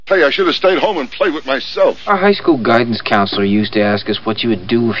Hey, I should have stayed home and played with myself. Our high school guidance counselor used to ask us what you would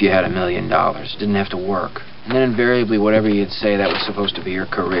do if you had $1 million. Didn't have to work. And then invariably, whatever you'd say, that was supposed to be your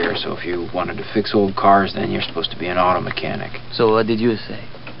career. So if you wanted to fix old cars, then you're supposed to be an auto mechanic. So what did you say?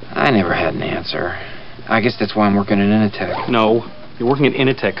 I never had an answer. I guess that's why I'm working at Initech. No, you're working at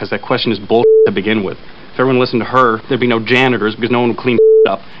Initech because that question is bull to begin with. If everyone listened to her, there'd be no janitors because no one would clean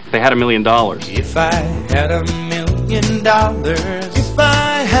up if they had $1 million. If I had $1 million, if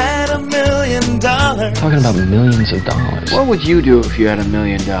I had $1 million. Talking about millions of dollars. What would you do if you had $1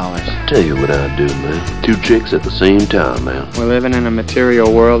 million? Tell you what I'd do, man. 2 chicks at the same time, man. We're living in a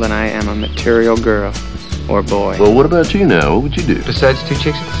material world, and I am a material girl. Or boy. Well, what about you now? What would you do? Besides 2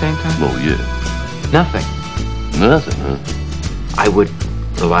 chicks at the same time? Oh, yeah. Nothing. Nothing, huh? I would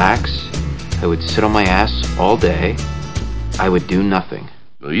relax. I would sit on my ass all day. I would do nothing.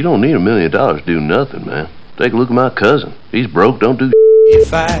 Well, you don't need $1 million to do nothing, man. Take a look at my cousin. He's broke, don't do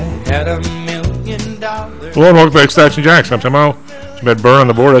If I had $1 million. Hello and welcome back to Stocks and Jocks. I'm Tim Howe. Matt Byrne on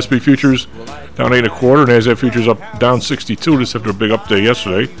the board. SP futures down 8 1/4. NASDAQ futures up down 62 just after a big up day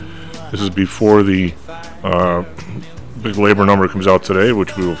yesterday. This is before the big labor number comes out today,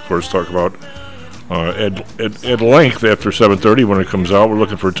 which we will, of course, talk about at length after 7:30 when it comes out. We're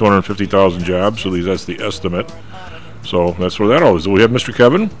looking for 250,000 jobs, so that's the estimate. So that's where that all is. Do we have Mr.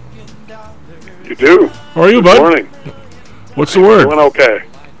 Kevin? You do. How are you, bud? Good morning. What's the word? Doing okay.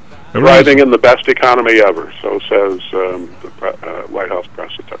 Thriving in the best economy ever, so says the White House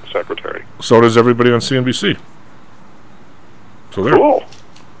press secretary. So does everybody on CNBC. So there. Cool.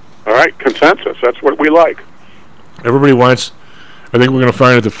 All right, consensus. That's what we like. Everybody wants. I think we're going to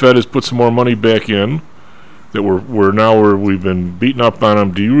find that the Fed has put some more money back in. That we've been beaten up on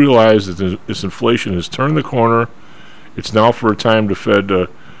them. Do you realize that this inflation has turned the corner? It's now for a time to Fed,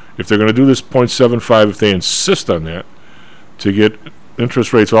 if they're going to do this 0.75, if they insist on that, to get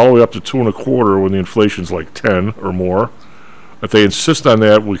interest rates all the way up to 2 1/4 when the inflation's like 10 or more. If they insist on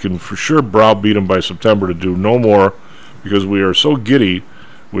that, we can for sure browbeat them by September to do no more, because we are so giddy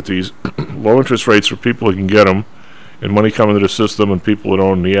with these low interest rates for people who can get them, and money coming to the system, and people that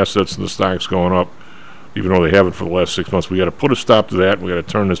own the assets and the stocks going up, even though they haven't for the last 6 months. We got to put a stop to that. We got to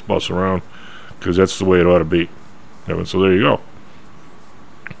turn this bus around, because that's the way it ought to be. So there you go.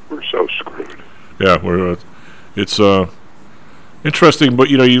 We're so screwed. Yeah, it's interesting, but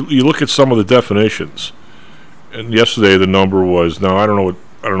you look at some of the definitions. And yesterday the number was, now I don't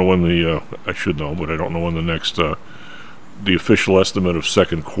know when the I should know, but I don't know when the next the official estimate of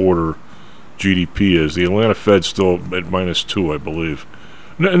second quarter GDP is. The Atlanta Fed's still at -2, I believe,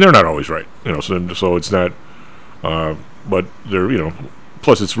 and they're not always right, so it's not. But they're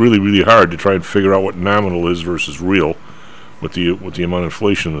plus it's really, really hard to try and figure out what nominal is versus real with the amount of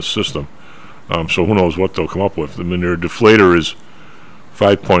inflation in the system. So who knows what they'll come up with. I mean, their deflator is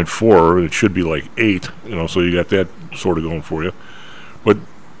 5.4, and it should be like 8. So you got that sort of going for you. But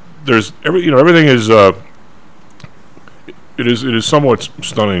there's everything is. It is somewhat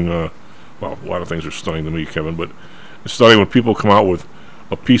stunning. Well, a lot of things are stunning to me, Kevin, but it's stunning when people come out with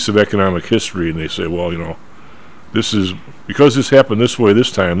a piece of economic history and they say, well, this is because this happened this way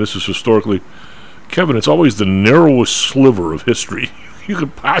this time. This is historically, Kevin. It's always the narrowest sliver of history you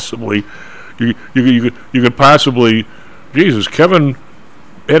could possibly. You could possibly. Jesus, Kevin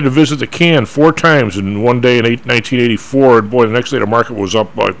had to visit the can 4 times in one day in 1984, and boy, the next day the market was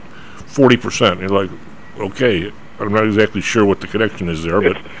up by 40%. You're like, okay, I'm not exactly sure what the connection is there,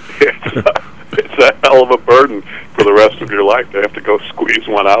 but it's a hell of a burden for the rest of your life to have to go squeeze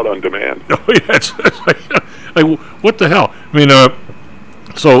one out on demand. Oh yeah, it's like what the hell? I mean,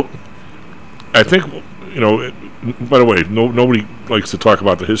 so I think by the way, nobody likes to talk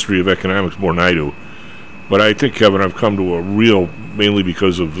about the history of economics more than I do. But I think, Kevin, I've come to a real, mainly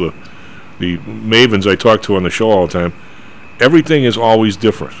because of the mavens I talk to on the show all the time, everything is always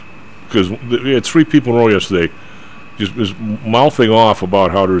different. Because we had 3 people in a row yesterday just mouthing off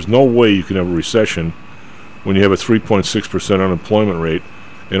about how there's no way you can have a recession when you have a 3.6% unemployment rate.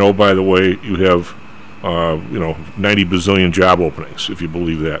 And, oh, by the way, you have, 90 bazillion job openings, if you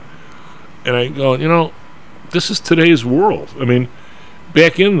believe that. And I go, this is today's world. I mean,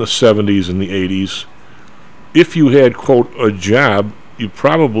 back in the 70s and the 80s, if you had, quote, a job, you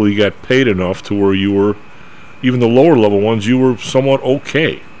probably got paid enough to where you were, even the lower level ones, you were somewhat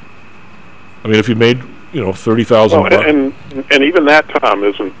okay. I mean, if you made, $30,000. And even that, Tom,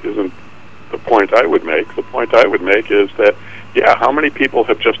 isn't the point I would make. The point I would make is that, how many people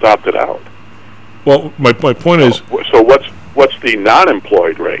have just opted out? Well, my point is. So what's the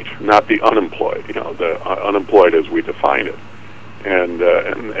non-employed rate, not the unemployed? The unemployed as we define it, and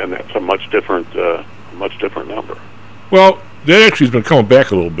that's a much different number. Well, that actually has been coming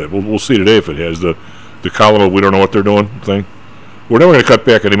back a little bit. We'll see today if it has. The column of we don't know what they're doing thing. We're never going to cut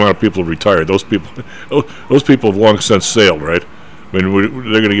back on the amount of people who retired. Those people have long since sailed, right? I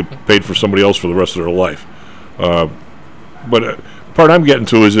mean, they're going to get paid for somebody else for the rest of their life. But part I'm getting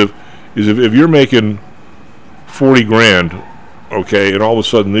to is if you're making $40,000, okay, and all of a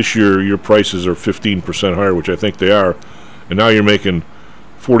sudden this year your prices are 15% higher, which I think they are, and now you're making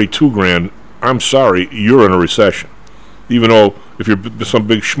 $42,000. I'm sorry, you're in a recession. Even though if you're some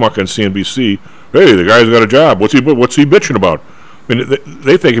big schmuck on CNBC, hey, the guy's got a job. What's he bitching about? I mean,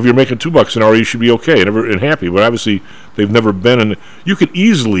 they think if you're making $2 an hour, you should be okay and happy. But obviously, they've never been in. You could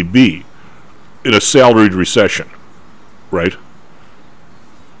easily be in a salaried recession, right?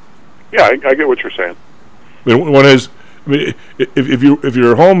 Yeah, I get what you're saying. I mean, if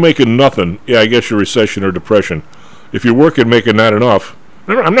you're home making nothing, yeah, I guess you're recession or depression. If you're working making not enough,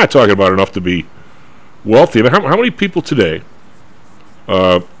 I'm not talking about enough to be wealthy. I mean, how many people today?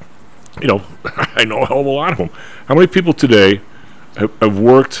 I know a hell of a lot of them. How many people today have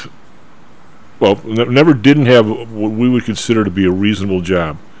worked? Well, never didn't have what we would consider to be a reasonable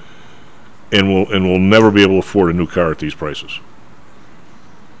job, and will never be able to afford a new car at these prices.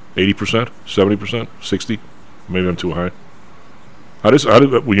 80%, 70%, 60%. Maybe I'm too high. How does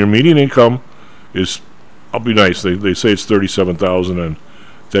when your median income is? I'll be nice. They say it's 37,000, and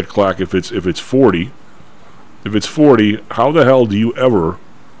that clock. If it's 40, how the hell do you ever?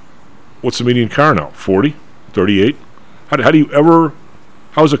 What's the median car now? 40, 38. How do you ever?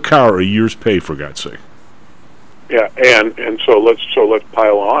 How's a car a year's pay, for God's sake? Yeah, and so let's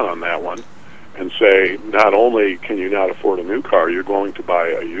pile on that one, and say not only can you not afford a new car, you're going to buy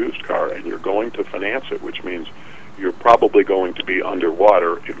a used car, and you're going to finance it, which means you're probably going to be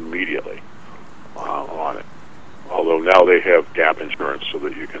underwater immediately on it. Although now they have gap insurance so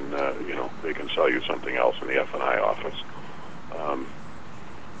that you can, they can sell you something else in the F&I office.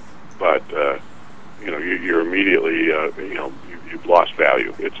 But you're immediately, you've lost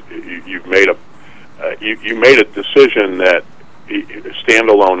value. You've made you made a decision that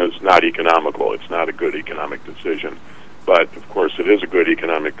standalone is not economical. It's not a good economic decision. But of course, it is a good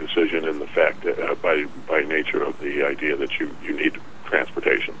economic decision in the fact that, by nature of the idea that you need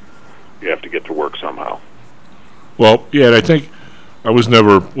transportation. You have to get to work somehow. Well, yeah, and I think I was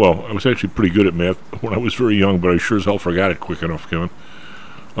actually pretty good at math when I was very young, but I sure as hell forgot it quick enough, Kevin.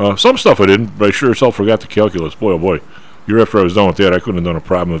 Some stuff I didn't, but I sure as hell forgot the calculus. Boy, oh boy. Year after I was done with that, I couldn't have done a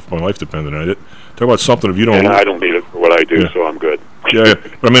problem if my life depended on it. Talk about something if you don't... And I don't need it for what I do, so I'm good. Yeah,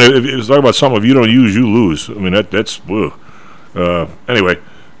 but I mean, if it's talking about something if you don't use, you lose. I mean, that's... anyway,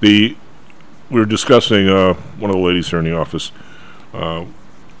 we were discussing, one of the ladies here in the office,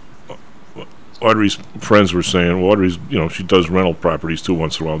 Audrey's friends were saying, well, Audrey's, she does rental properties too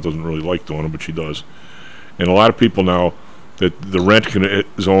once in a while. Doesn't really like doing them, but she does. And a lot of people now, that the rent can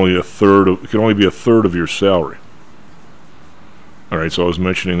only be a third of your salary. All right, so I was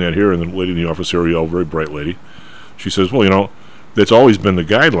mentioning that here, and the lady in the office, Ariel, very bright lady, she says, well, that's always been the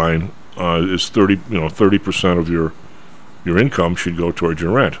guideline, is 30% of your income should go towards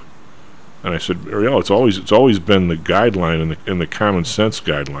your rent. And I said, Ariel, it's always been the guideline and the common sense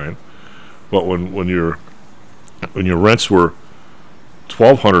guideline. But when your rents were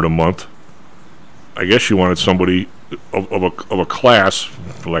 $1,200 a month, I guess you wanted somebody of a class,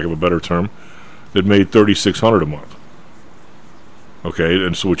 for lack of a better term, that made $3,600 a month. Okay,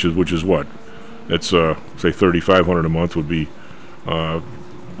 and so which is what? That's say $3,500 a month would be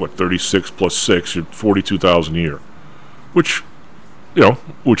 36 plus 6, $42,000 a year, which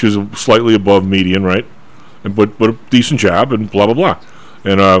is slightly above median, right? But a decent job and blah blah blah,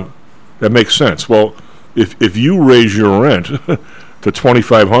 and that makes sense. Well, if you raise your rent to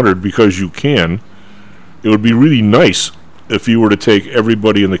 $2,500 because you can, it would be really nice if you were to take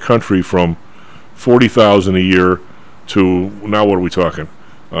everybody in the country from $40,000 a year to, now what are we talking?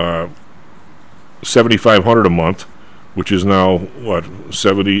 $7,500 a month, which is now what,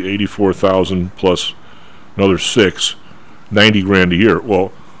 $84,000 plus another $90,000 a year.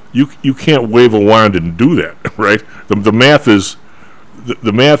 Well, you can't wave a wand and do that, right? The math is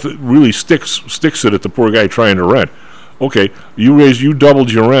the math really sticks it at the poor guy trying to rent. Okay, you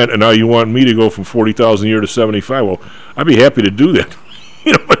doubled your rent, and now you want me to go from $40,000 a year to $75,000. Well, I'd be happy to do that,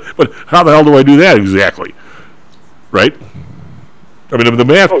 but how the hell do I do that exactly? Right? I mean, the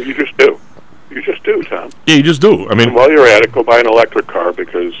math... Oh, you just do. You just do, Tom. Yeah, you just do. I mean... And while you're at it, go buy an electric car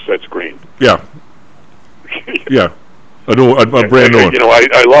because that's green. Yeah. Yeah. A brand new one.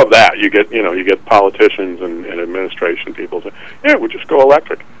 I love that. You get politicians and administration people say, yeah, we'll just go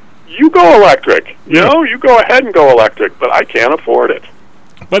electric. You go electric. You go ahead and go electric, but I can't afford it.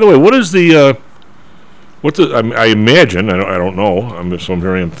 By the way, what is the I imagine, I don't know, I'm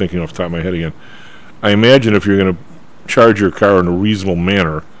thinking off the top of my head again. I imagine if you're going to charge your car in a reasonable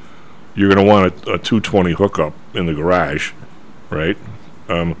manner, you're going to want a 220 hookup in the garage, right?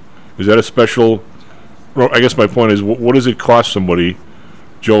 Is that a special? Well, I guess my point is, what does it cost somebody,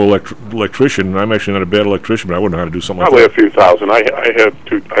 Joe, electrician? And I'm actually not a bad electrician, but I wouldn't know how to do something Probably like that. Probably a few thousand.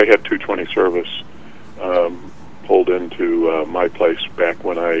 I had 220 service pulled into my place back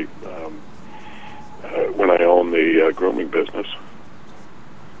when I owned the grooming business,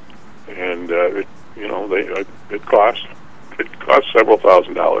 and it cost several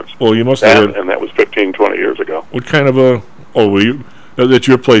 $1,000s. Well, you must have. And that was 15, 20 years ago. What kind of a? Oh, well, that's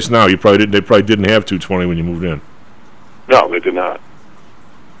your place now. They probably didn't have 220 when you moved in. No, they did not.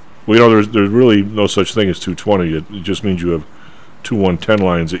 Well, there's really no such thing as 220. It just means you have 2 110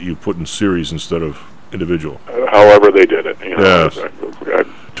 lines that you put in series instead of individual. However they did it. Yes.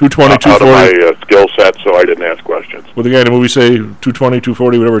 220, out 240. of my skill set, so I didn't ask questions. What the guy in the movie say? 220,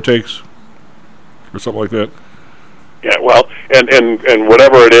 240, whatever it takes, or something like that. Yeah, well, and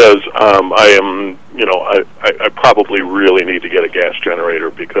whatever it is, I am, I probably really need to get a gas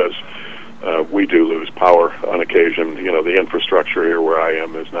generator because we do lose power on occasion. The infrastructure here where I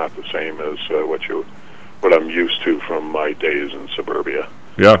am is not the same as what I'm used to from my days in suburbia.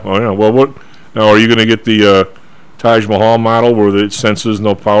 Yeah. Oh, yeah. Well, now are you going to get the Taj Mahal model where it senses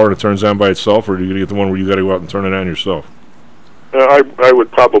no power and it turns on by itself, or are you going to get the one where you got to go out and turn it on yourself? I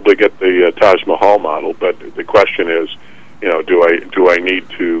would probably get the Taj Mahal model, but the question is, do I need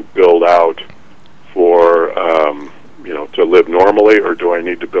to build out for to live normally, or do I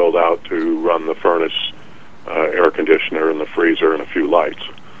need to build out to run the furnace, air conditioner, and the freezer, and a few lights?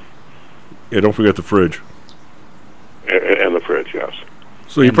 Yeah, don't forget the fridge. And the fridge, yes.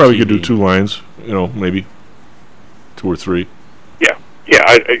 So you probably could do 2 lines, maybe 2 or 3. Yeah.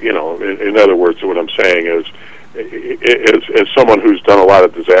 In other words, what I'm saying is, as someone who's done a lot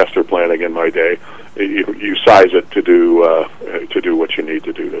of disaster planning in my day, you size it to do what you need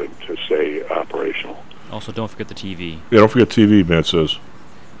to do to stay operational. Also, don't forget the TV. Yeah, don't forget TV, Matt says.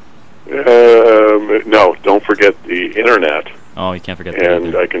 No, don't forget the internet. Oh, you can't forget that.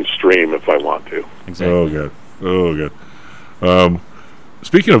 And I can stream if I want to. Exactly. Oh, God.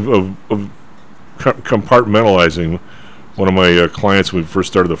 Speaking of compartmentalizing, one of my clients, when we first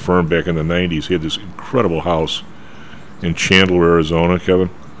started the firm back in the 90s, he had this incredible house in Chandler, Arizona, Kevin.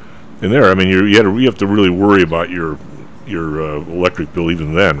 And there, I mean, you have to really worry about your electric bill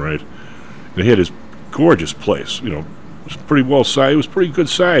even then, right? And he had this gorgeous place, it was pretty well sized. It was pretty good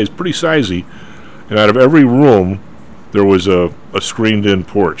size, pretty sizey. And out of every room, there was a screened-in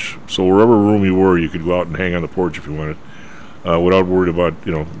porch. So wherever room you were, you could go out and hang on the porch if you wanted, without worried about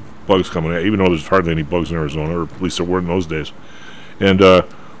bugs coming in. Even though there's hardly any bugs in Arizona, or at least there weren't in those days. And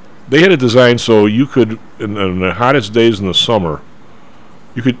they had it designed so you could, in the hottest days in the summer,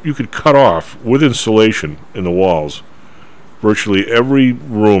 you could cut off with insulation in the walls virtually every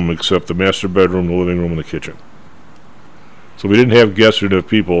room except the master bedroom, the living room, and the kitchen. So if we didn't have guests or didn't have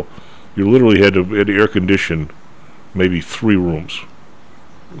people, you literally had to air condition maybe 3 rooms.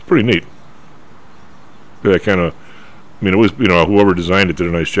 It was pretty neat. That kind of, it was, whoever designed it did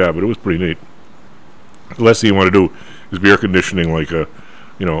a nice job, but it was pretty neat. The last thing you want to do is be air conditioning like a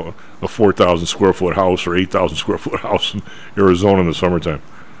 4,000 square foot house or 8,000 square foot house in Arizona in the summertime.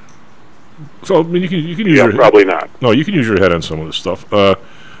 So you can use your probably not. No, you can use your head on some of this stuff. So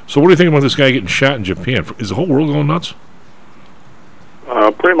what do you think about this guy getting shot in Japan? Is the whole world going nuts?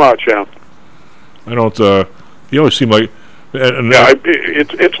 Pretty much, yeah. I don't. You always seem like.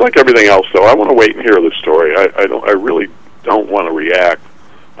 It's like everything else, though. I want to wait and hear the story. I really don't want to react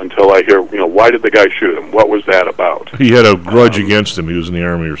until I hear. Why did the guy shoot him? What was that about? He had a grudge against him. He was in the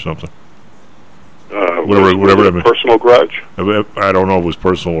army or something. Whatever. Was it a personal grudge? I don't know if it was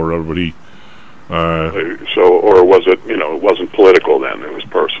personal or whatever, but he. Or was it? It wasn't political then. It was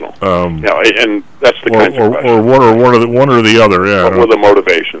personal. And that's the kind of question. Or one or the other. Yeah. What were the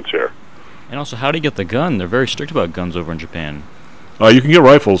motivations here? And also, how do you get the gun? They're very strict about guns over in Japan. You can get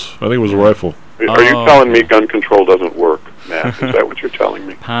rifles. I think it was a rifle. Are you telling me gun control doesn't work, Matt? Is that what you're telling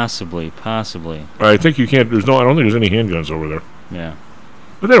me? Possibly. I think you can't. I don't think there's any handguns over there. Yeah.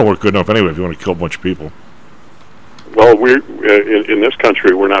 But they don't work good enough anyway if you want to kill a bunch of people. Well, we're in this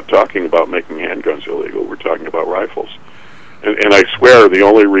country. We're not talking about making handguns illegal. We're talking about rifles. And I swear, the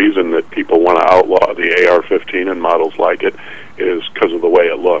only reason that people want to outlaw the AR-15 and models like it is because of the way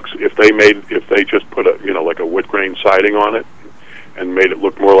it looks. If they just put like a wood grain siding on it and made it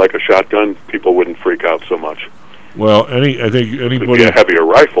look more like a shotgun, people wouldn't freak out so much. Well, I think anybody it'd be a heavier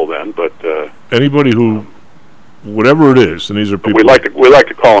rifle then, but anybody who whatever it is, and these are people. We like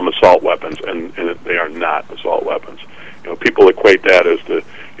to call them assault weapons, and they are not assault weapons. People equate that as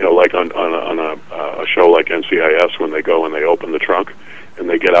like on a show like NCIS when they go and they open the trunk and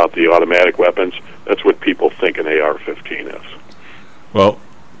they get out the automatic weapons. That's what people think an AR-15 is. Well,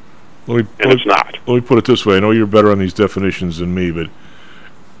 it's not. Let me put it this way. I know you're better on these definitions than me, but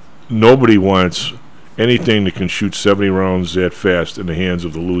nobody wants anything that can shoot 70 rounds that fast in the hands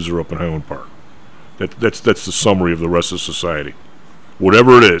of the loser up in Highland Park. That's the summary of the rest of society.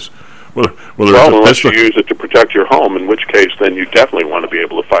 Whatever it is. Whether unless you use it to protect your home, in which case then you definitely want to be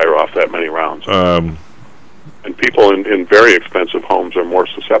able to fire off that many rounds. And people in very expensive homes are more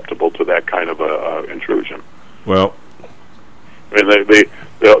susceptible to that kind of intrusion. Well, I mean,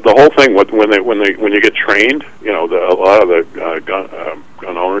 the whole thing when you get trained, a lot of the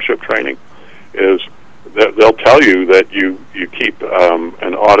gun ownership training is that they'll tell you that you keep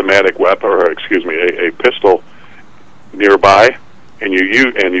an automatic weapon, or a pistol nearby, and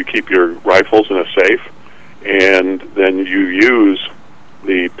you keep your rifles in a safe, and then you use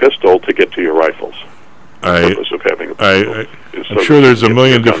the pistol to get to your rifles. The purpose of having a pistol is I'm sure there's a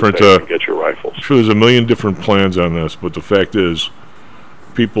million different. Get your rifles. I'm sure there's a million different plans on this, but the fact is,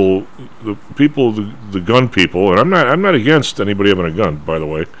 the gun people, and I'm not against anybody having a gun, by the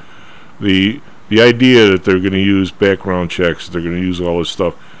way. The idea that they're going to use background checks, they're going to use all this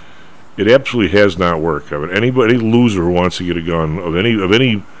stuff, it absolutely has not worked. I mean, any loser who wants to get a gun of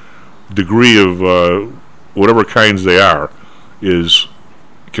any degree of whatever kinds they are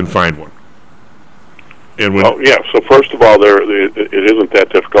can find one. And so first of all, it isn't that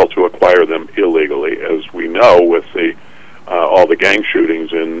difficult to acquire them illegally, as we know with all the gang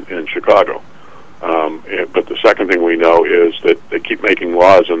shootings in Chicago. But the second thing we know is that they keep making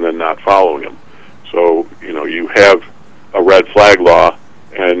laws and then not following them. So you have a red flag law,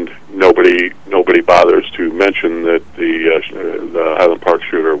 and nobody bothers to mention that the Highland Park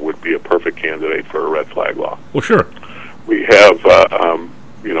shooter would be a perfect candidate for a red flag law. Well, sure. We have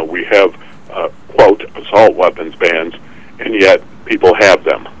quote assault weapons bans, and yet people have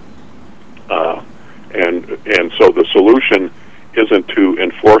them. And so the solution isn't to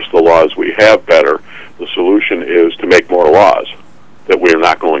enforce the laws we have better. The solution is to make more laws that we're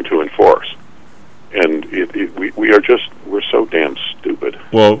not going to enforce. And we're so damn stupid.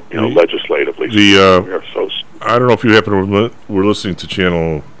 Well, legislatively, we are so. I don't know if you happen to were listening to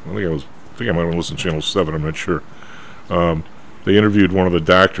channel. I think I might have listened to channel 7. I'm not sure. They interviewed one of the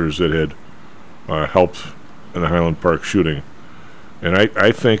doctors that had helped in the Highland Park shooting, and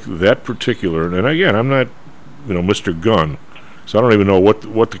I think that particular. And again, I'm not, Mr. Gun, so I don't even know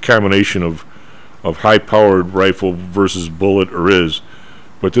what the combination of high-powered rifle versus bullet is.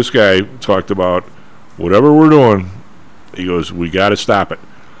 But this guy talked about whatever we're doing. He goes, we got to stop it.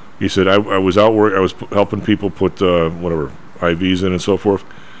 He said, I was out work. I was helping people put whatever IVs in and so forth.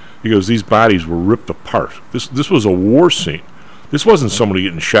 He goes, these bodies were ripped apart. This was a war scene. This wasn't somebody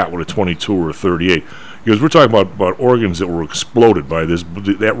getting shot with a 22 or a 38. He goes, we're talking about organs that were exploded by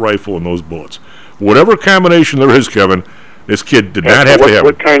that rifle and those bullets. Whatever combination there is, Kevin, this kid did not have to have.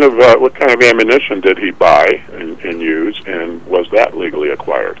 What kind of ammunition did he buy and use, and was that legally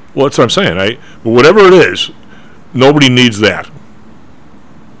acquired? Well, that's what I'm saying. Whatever it is, nobody needs that.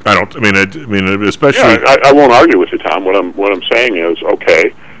 I don't. I mean, especially. Yeah, I won't argue with you, Tom. What I'm saying is,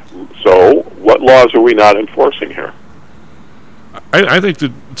 okay. So, what laws are we not enforcing here? I think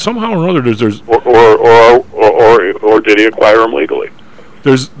that somehow or other there's or did he acquire them legally?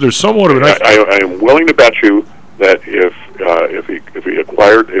 There's somewhat of an. I am willing to bet you that if he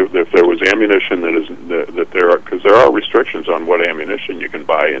acquired, if there was ammunition that there are restrictions on what ammunition you can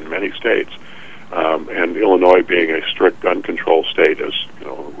buy in many states, and Illinois being a strict gun control state,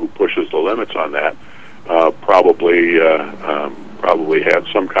 who pushes the limits on that, probably had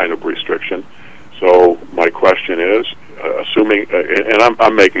some kind of restriction. So my question is, assuming, and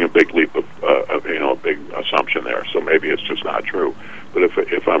I'm making a big leap of a big assumption there, so maybe it's just not true. But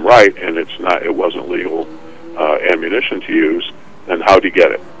if I'm right and it wasn't legal ammunition to use, then how'd he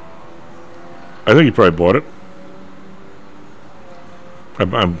get it? I think he probably bought it.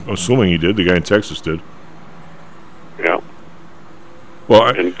 I'm assuming he did. The guy in Texas did. Yeah. Well,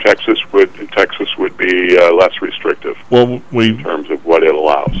 and Texas would be less restrictive. Well, in terms of what it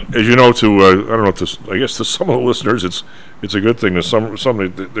allows. As you know, I don't know. I guess to some of the listeners, it's a good thing. To some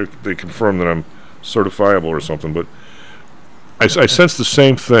they confirm that I'm certifiable or something. But I sense the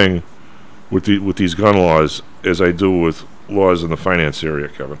same thing with these gun laws as I do with laws in the finance area,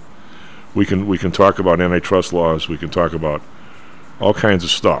 Kevin. We can talk about antitrust laws. We can talk about all kinds of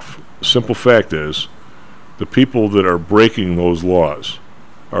stuff. The simple fact is, the people that are breaking those laws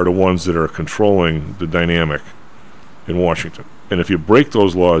are the ones that are controlling the dynamic in Washington. And if you break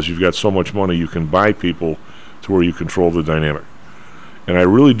those laws, you've got so much money you can buy people to where you control the dynamic. And I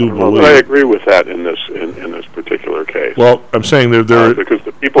really do believe. I agree with that in this particular case. Well, I'm saying they're because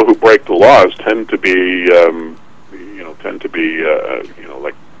the people who break the laws tend to be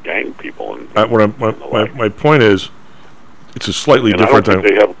like gang people. And my point is, it's a slightly different. I don't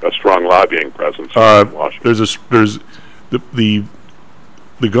think they have a strong lobbying presence in Washington. There's the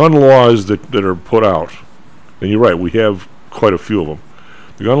gun laws that are put out, and you're right, we have quite a few of them.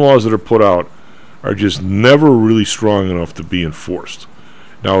 The gun laws that are put out are just never really strong enough to be enforced.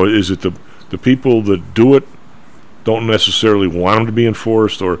 Now, is it the people that do it don't necessarily want them to be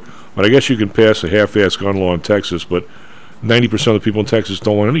enforced, but I guess you can pass a half-assed gun law in Texas, but 90% of the people in Texas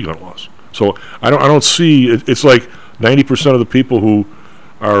don't want any gun laws. So I don't see it's like 90% of the people who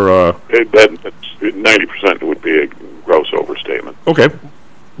are 90% would be a gross overstatement. Okay,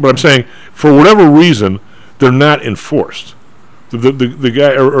 but I'm saying for whatever reason they're not enforced. The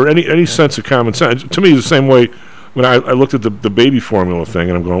guy or any sense of common sense to me is the same way when I looked at the baby formula thing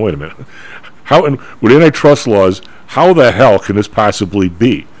and I'm going, wait a minute, how with antitrust laws, how the hell can this possibly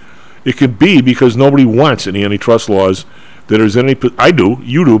be? It could be because nobody wants any antitrust laws. That there's any, I do,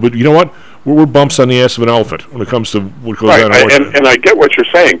 you do, but you know what? We're bumps on the ass of an elephant when it comes to what goes on. And I get what you're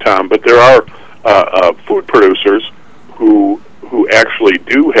saying, Tom, but there are food producers who actually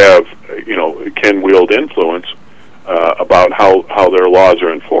do have, can wield influence about how their laws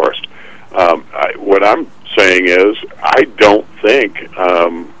are enforced. What I'm saying is, I don't think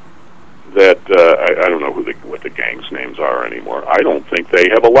that I don't know what the gang's names are anymore. I don't think they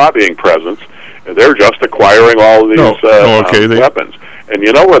have a lobbying presence. They're just acquiring all of these weapons. And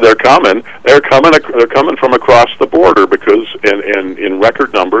you know where they're coming? They're coming from across the border because in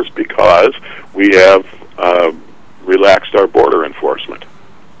record numbers because we have relaxed our border enforcement.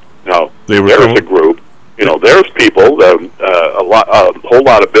 Now there's a group. There's people, a whole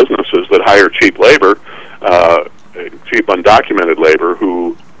lot of businesses that hire cheap labor, cheap undocumented labor,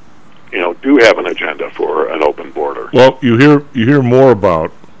 who do have an agenda for an open border. Well, you hear more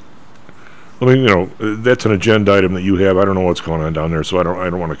about. I mean, that's an agenda item that you have. I don't know what's going on down there, so I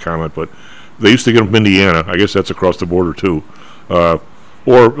don't want to comment. But they used to get them from Indiana. I guess that's across the border too,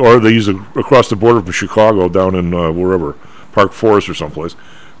 or they use across the border from Chicago down in wherever Park Forest or someplace.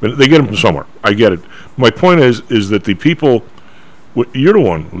 But they get them from somewhere. I get it. My point is that the people. You're the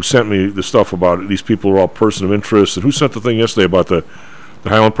one who sent me the stuff about it. These people are all person of interest. And who sent the thing yesterday about the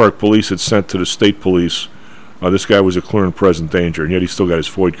Highland Park Police had sent to the state police? This guy was a clear and present danger, and yet he still got his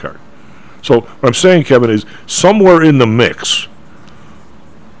FOID card. So what I'm saying, Kevin, is somewhere in the mix,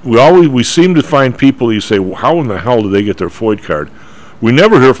 we seem to find people. You say, well, how in the hell did they get their FOID card? We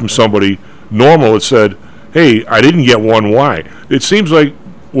never hear from somebody normal that said, "Hey, I didn't get one. Why?" It seems like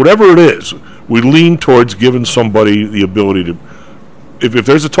whatever it is, we lean towards giving somebody the ability to. If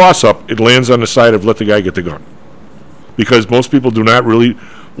there's a toss-up, it lands on the side of let the guy get the gun, because most people do not really.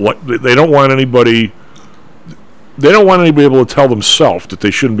 They don't want anybody. They don't want anybody able to tell themselves that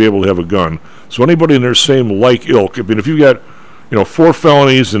they shouldn't be able to have a gun. So anybody in their same like ilk, I mean, if you've got, 4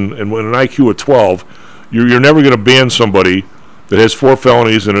 felonies and an IQ of 12, you're never going to ban somebody that has 4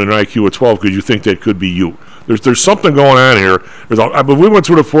 felonies and an IQ of 12 because you think that could be you. There's something going on here. But we went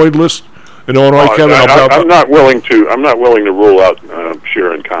through the FOID list in Illinois, Kevin. I'm not willing to rule out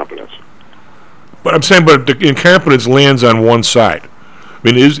sheer incompetence. But I'm saying, the incompetence lands on one side. I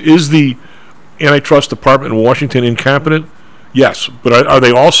mean, is the antitrust department in Washington incompetent? Yes, but are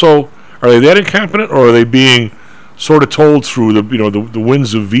they that incompetent, or are they being sort of told through the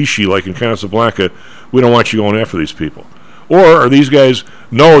winds of Vichy, like in Casablanca, we don't want you going after these people? Or are these guys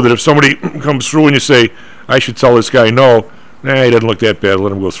know that if somebody comes through and you say, I should tell this guy no, he doesn't look that bad,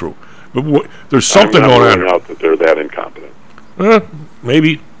 let him go through. But there's something going on. I'm not out that they're that incompetent.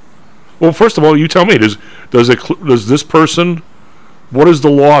 Maybe. Well, first of all, you tell me. Does this person? What does the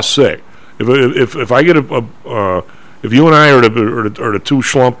law say? If I get if you and I are the 2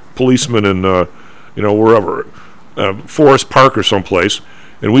 schlump policemen in wherever Forest Park or someplace,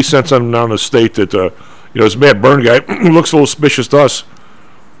 and we send something down to the state that this Matt Byrne guy looks a little suspicious to us,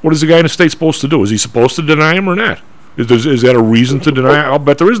 what is the guy in the state supposed to do? Is he supposed to deny him or not? Is that a reason to deny? I'll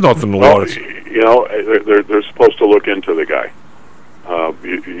bet there is nothing in the law. They're supposed to look into the guy. At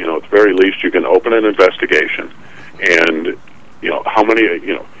the very least, you can open an investigation, and how many.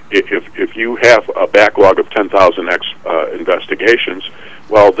 If you have a backlog of 10,000 investigations,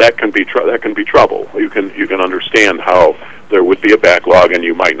 well, that can be trouble. You can understand how there would be a backlog, and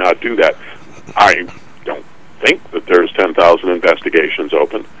you might not do that. I don't think that there's 10,000 investigations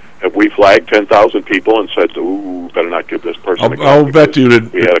open. Have we flagged 10,000 people and said, "Ooh, better not give this person"? I'll bet you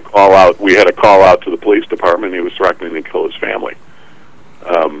that we had call out. We had a call out to the police department. He was threatening to kill his family.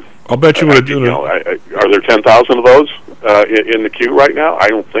 I'll bet you would. Are there 10,000 of those in the queue right now? I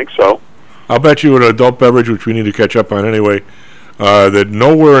don't think so. I'll bet you an adult beverage, which we need to catch up on anyway, that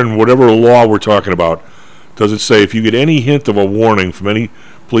nowhere in whatever law we're talking about does it say if you get any hint of a warning from any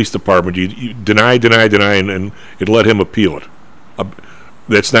police department, you deny, and it let him appeal it.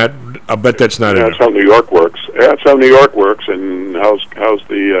 That's not. I bet that's not. That's how New York works. That's how New York works. And how's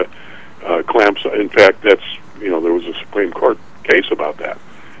the clamps? In fact, there was a Supreme Court case about that.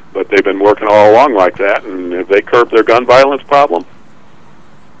 But they've been working all along like that, and have they curbed their gun violence problem?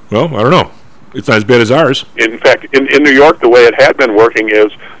 Well, I don't know. It's not as bad as ours. In fact, in New York, the way it had been working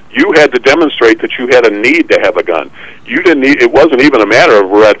is you had to demonstrate that you had a need to have a gun. You didn't need. It wasn't even a matter of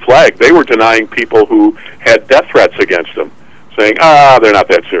a red flag. They were denying people who had death threats against them, saying, they're not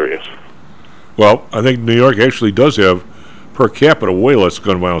that serious. Well, I think New York actually does have, per capita, way less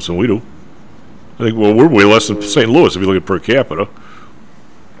gun violence than we do. I think, we're way less than St. Louis if you look at per capita.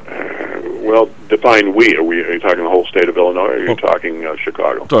 Well, define we. Are you talking the whole state of Illinois, or are you talking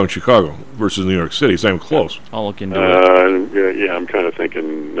Chicago? I'm talking Chicago versus New York City. It's not even close. I'll look into it. Yeah, I'm kind of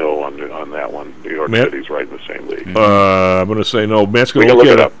thinking no on that one. New York City's right in the same league. I'm going to say no. Matt's going to look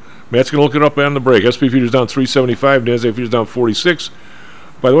it up. Matt's going to look it up on the break. SP futures down 375. NASDAQ futures down 46.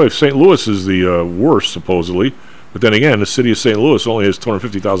 By the way, St. Louis is the worst, supposedly. But then again, the city of St. Louis only has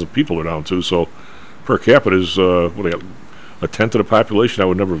 250,000 people they're down to, so per capita is, a tenth of the population. I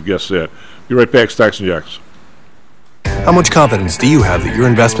would never have guessed that. Be right back, Stocks and Jocks. How much confidence do you have that your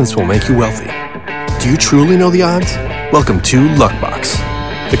investments will make you wealthy? Do you truly know the odds? Welcome to Luckbox,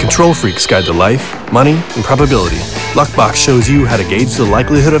 the control freak's guide to life, money, and probability. Luckbox shows you how to gauge the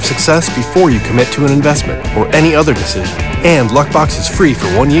likelihood of success before you commit to an investment or any other decision. And Luckbox is free for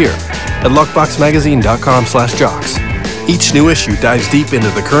 1 year at luckboxmagazine.com/jocks. Each new issue dives deep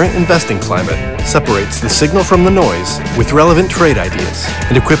into the current investing climate, separates the signal from the noise with relevant trade ideas,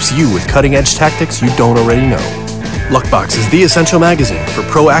 and equips you with cutting-edge tactics you don't already know. Luckbox is the essential magazine for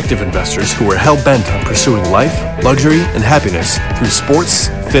proactive investors who are hell-bent on pursuing life, luxury, and happiness through sports,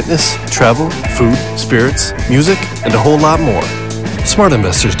 fitness, travel, food, spirits, music, and a whole lot more. Smart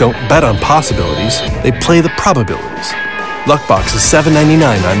investors don't bet on possibilities, they play the probabilities. Luckbox is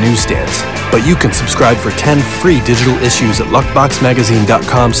 $7.99 on newsstands, but you can subscribe for 10 free digital issues at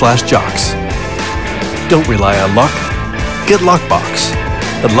luckboxmagazine.com/jocks. Don't rely on luck. Get Luckbox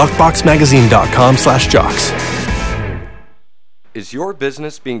at luckboxmagazine.com/jocks. Is your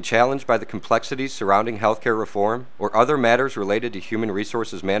business being challenged by the complexities surrounding healthcare reform or other matters related to human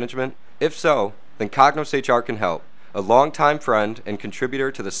resources management? If so, then Cognos HR can help. A longtime friend and contributor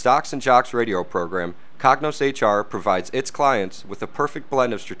to the Stocks and Jocks radio program, Cognos HR provides its clients with a perfect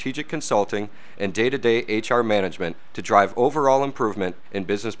blend of strategic consulting and day-to-day HR management to drive overall improvement in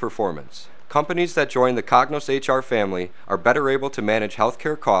business performance. Companies that join the Cognos HR family are better able to manage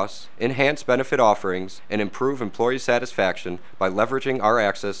healthcare costs, enhance benefit offerings, and improve employee satisfaction by leveraging our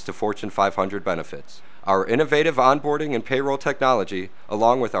access to Fortune 500 benefits. Our innovative onboarding and payroll technology,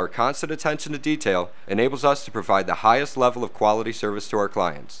 along with our constant attention to detail, enables us to provide the highest level of quality service to our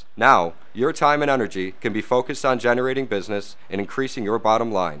clients. Now, your time and energy can be focused on generating business and increasing your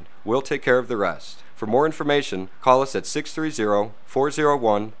bottom line. We'll take care of the rest. For more information, call us at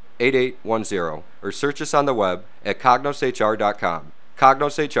 630-401-8810 or search us on the web at cognoshr.com.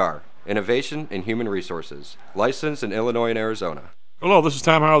 Cognos HR, Innovation in Human Resources, licensed in Illinois and Arizona. Hello, this is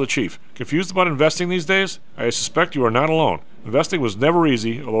Tom Howell, the Chief. Confused about investing these days? I suspect you are not alone. Investing was never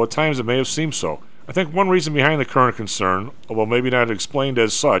easy, although at times it may have seemed so. I think one reason behind the current concern, although maybe not explained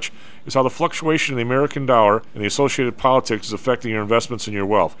as such, is how the fluctuation in the American dollar and the associated politics is affecting your investments and your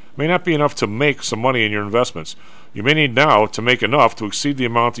wealth. It may not be enough to make some money in your investments. You may need now to make enough to exceed the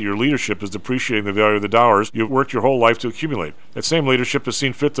amount that your leadership is depreciating the value of the dollars you've worked your whole life to accumulate. That same leadership has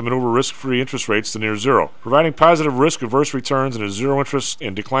seen fit to maneuver risk-free interest rates to near zero. Providing positive risk-averse returns in a zero-interest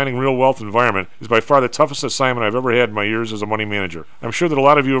and declining real wealth environment is by far the toughest assignment I've ever had in my years as a money manager. I'm sure that a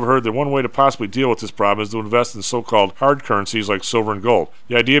lot of you have heard that one way to possibly deal with this problem is to invest in so-called hard currencies like silver and gold.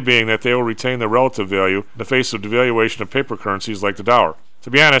 The idea being that they will retain their relative value in the face of devaluation of paper currencies like the dollar. To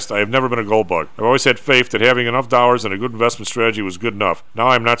be honest, I have never been a gold bug. I've always had faith that having enough dollars and a good investment strategy was good enough. Now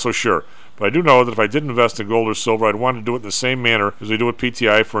I'm not so sure. But I do know that if I did invest in gold or silver, I'd want to do it in the same manner as we do at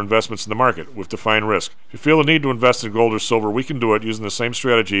PTI for investments in the market, with defined risk. If you feel the need to invest in gold or silver, we can do it using the same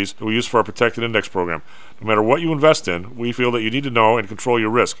strategies that we use for our protected index program. No matter what you invest in, we feel that you need to know and control your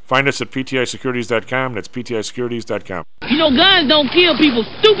risk. Find us at PTIsecurities.com. That's PTIsecurities.com. You know, guns don't kill people.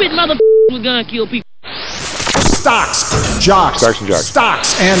 Stupid motherfuckers with guns kill people. Stocks, Jocks. Stocks and Jocks.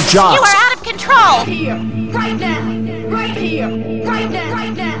 Stocks and Jocks. You are out of control. Here, right now, right here, right now,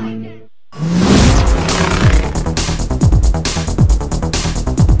 right now.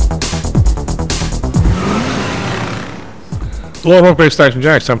 Low and base stocks and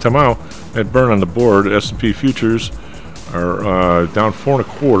jacks. Time out. At burn on the board. S&P futures are down 4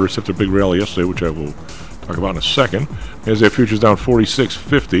 1/4. Except their big rally yesterday, which I will talk about in a second. NASDAQ futures down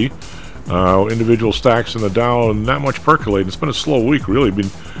 46.50. Individual stocks in the Dow, not much percolating. It's been a slow week, really.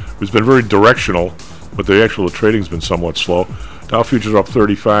 It's been very directional, but the actual trading's been somewhat slow. Dow futures are up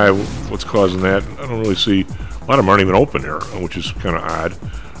 35. What's causing that? I don't really see. A lot of them aren't even open here, which is kind of odd.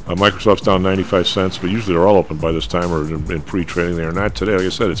 Microsoft's down 95 cents, but usually they're all open by this time or in pre-trading. They are not today. Like I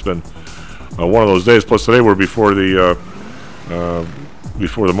said, it's been one of those days. Plus today we're before the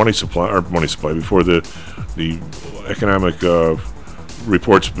money supply, before the economic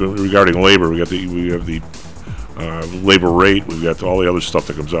reports regarding labor. We have the labor rate. We've got all the other stuff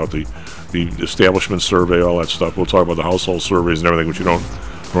that comes out. The establishment survey, all that stuff. We'll talk about the household surveys and everything, which you don't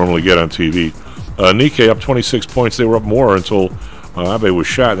normally get on TV. Nikkei up 26 points. They were up more until Abe was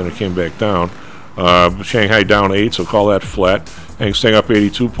shot, then it came back down. Shanghai down 8, so call that flat. Hang Seng up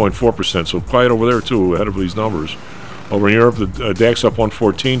 82.4%, so quiet over there too, ahead of these numbers. Over in Europe, the DAX up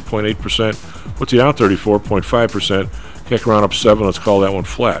 114.8%. FTSE down 34.5%. Keck-around up 7, let's call that one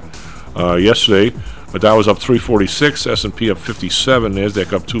flat. Yesterday, the Dow was up 346, S&P up 57,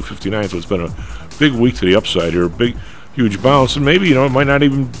 NASDAQ up 259, so it's been a big week to the upside here, big, huge bounce, and maybe, it might not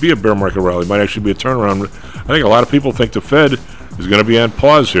even be a bear market rally. It might actually be a turnaround. I think a lot of people think the Fed is going to be on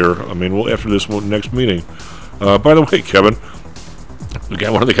pause here. I mean, after this next meeting. By the way, Kevin,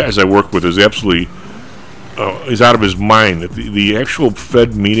 one of the guys I work with is absolutely is out of his mind. The actual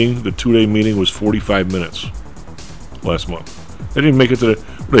Fed meeting, the 2-day meeting, was 45 minutes last month. They didn't make it to the.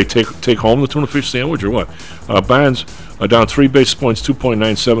 What, they take home the tuna fish sandwich or what? Bonds down 3 basis points,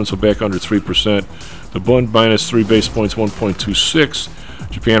 2.97, so back under 3%. The Bund minus 3 basis points, 1.26.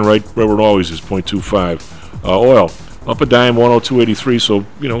 Japan right where it always is, 0.25. Oil up a dime, 102.83, so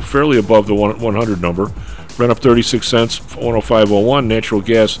fairly above the 100 number. Brent up 36 cents, 105.01. Natural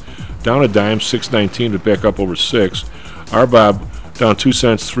gas down a dime, 6.19, but back up over 6. RBOB down 2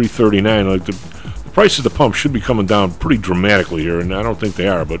 cents, 3.39. Like the price at the pump should be coming down pretty dramatically here, and I don't think they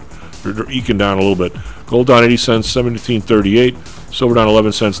are, but they're eking down a little bit. Gold down 80 cents, 17.38. Silver down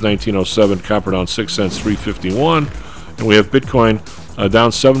 11 cents, 19.07. Copper down 6 cents, 3.51. And we have Bitcoin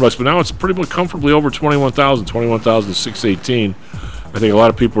down $7, but now it's pretty much comfortably over 21,618. I think a lot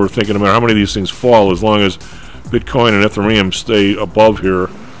of people are thinking about how many of these things fall as long as Bitcoin and Ethereum stay above here,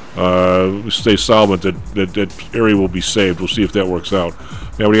 stay solvent, that area will be saved. We'll see if that works out.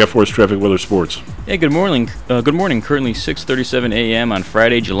 Now, what do you got for us, traffic, weather, sports? Hey, good morning. Good morning. Currently 6:37 a.m. on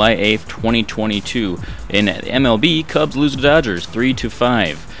Friday, July 8th, 2022. In MLB, Cubs lose to Dodgers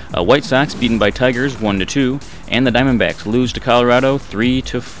 3-5. White Sox beaten by Tigers 1-2, and the Diamondbacks lose to Colorado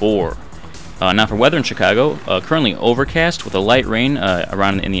 3-4. Now for weather in Chicago, currently overcast with a light rain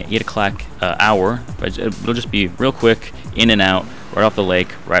around in the 8 o'clock hour. It'll just be real quick, in and out, right off the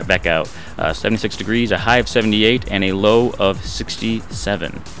lake, right back out. 76 degrees, a high of 78, and a low of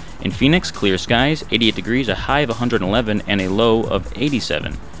 67. In Phoenix, clear skies, 88 degrees, a high of 111, and a low of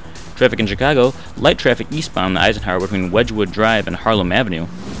 87. Traffic in Chicago, light traffic eastbound on the Eisenhower between Wedgwood Drive and Harlem Avenue.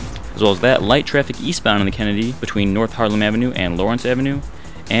 As well as that, light traffic eastbound on the Kennedy between North Harlem Avenue and Lawrence Avenue.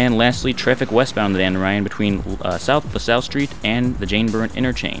 And lastly, traffic westbound on the Dan Ryan between South LaSalle Street and the Jane Byrne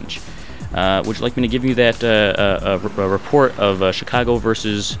Interchange. Would you like me to give you that a report of Chicago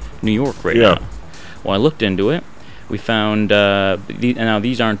versus New York right now? Well, I looked into it. We found, now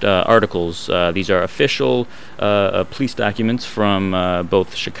these aren't articles, these are official police documents from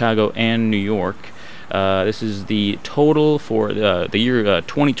both Chicago and New York. This is the total for the year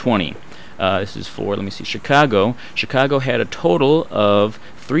 2020. This is for, let me see, Chicago. Chicago had a total of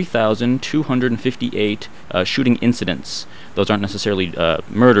 3,258 shooting incidents. Those aren't necessarily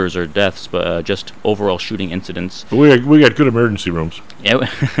murders or deaths, but just overall shooting incidents. But we got good emergency rooms. Yeah,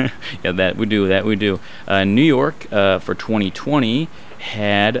 yeah, that we do. New York for 2020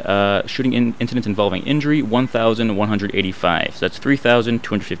 had shooting incidents involving injury 1,185. So that's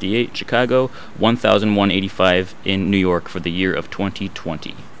 3,258. Chicago 1,185 in New York for the year of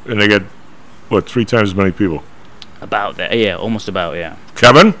 2020. And they got what, 3 times as many people? About that, yeah, almost about, yeah.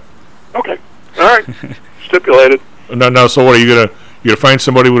 Kevin? Okay, all right, stipulated. No. So what are you gonna find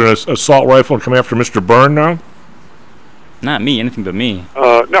somebody with an assault rifle and come after Mr. Byrne now? Not me, anything but me.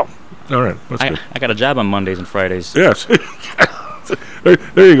 No. All right, that's good. I got a job on Mondays and Fridays. Yes. There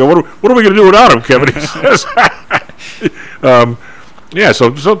you go. What are we gonna do without him, Kevin? Yeah.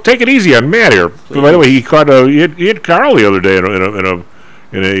 So take it easy on Matt here. By the way, he caught he hit Carl the other day in a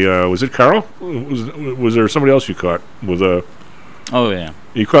was it Carl? Was there somebody else you caught with a? Oh yeah.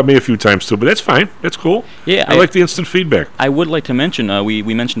 You caught me a few times too, but that's fine. That's cool. Yeah, I like the instant feedback. I would like to mention, we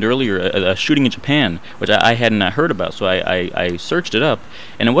mentioned earlier a shooting in Japan, which I hadn't heard about, so I searched it up,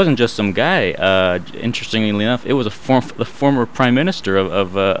 and it wasn't just some guy. Interestingly enough, it was the former prime minister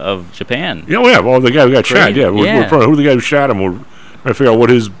of Japan. Yeah, well, the guy who got shot. Yeah, Yeah. who the guy who shot him? We're trying to figure out what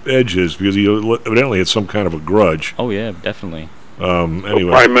his edge is because he evidently had some kind of a grudge. Oh yeah, definitely. Anyway,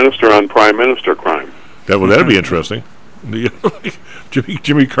 Prime Minister on Prime Minister crime. That'd be interesting.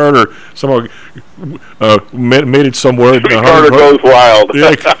 Jimmy Carter somehow made it somewhere. Jimmy Carter goes wild.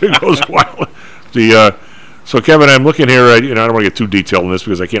 Yeah, it goes wild. So Kevin, I'm looking here. I don't want to get too detailed on this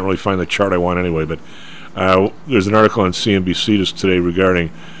because I can't really find the chart I want anyway. But there's an article on CNBC just today regarding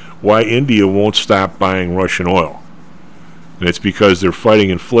why India won't stop buying Russian oil, and it's because they're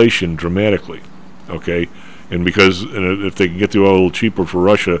fighting inflation dramatically. Okay, and because if they can get the oil a little cheaper for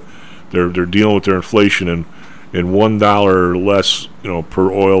Russia, they're dealing with their inflation and $1 less,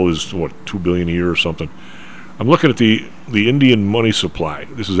 per oil is what, $2 billion a year or something. I'm looking at the Indian money supply.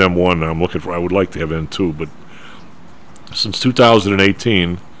 This is M1. I'm looking for. I would like to have N2, but since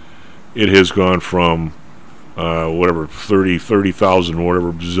 2018, it has gone from whatever 30,000,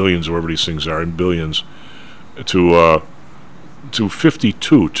 whatever zillions, whatever these things are in billions, to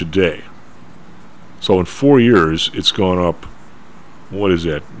 52 today. So in 4 years, it's gone up. What is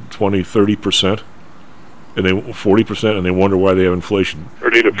that? 20-30%. And they 40%, and they wonder why they have inflation.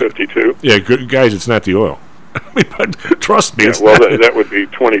 30 to 52. Yeah, guys, it's not the oil. I mean, but trust me. Yeah, well, that would be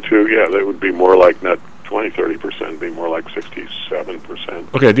 22. Yeah, that would be more like not 20-30%. Be more like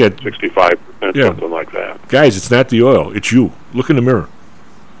 67%. Okay, yeah, 65%, something like that. Guys, it's not the oil. It's you. Look in the mirror.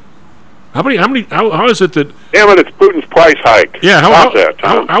 How is it that? Damn it! It's Putin's price hike. Yeah,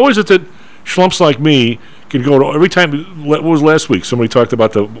 how is it that schlumps like me can go to every time? What was last week? Somebody talked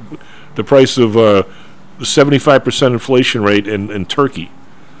about the price of. The 75% inflation rate in Turkey.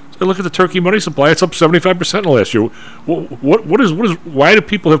 So look at the Turkey money supply; it's up 75% in the last year. What is? Why do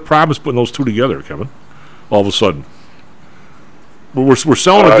people have problems putting those two together, Kevin? All of a sudden, we're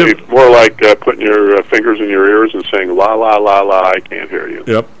selling it's more like putting your fingers in your ears and saying "la la la la." I can't hear you.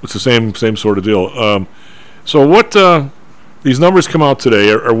 Yep, it's the same sort of deal. So what? These numbers come out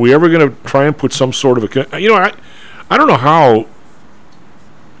today. Are we ever going to try and put some sort of a? I don't know how.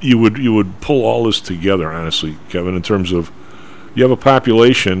 You would pull all this together, honestly, Kevin, in terms of you have a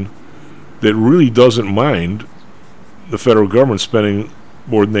population that really doesn't mind the federal government spending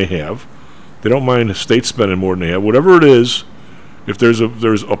more than they have. They don't mind the state spending more than they have. Whatever it is, if there's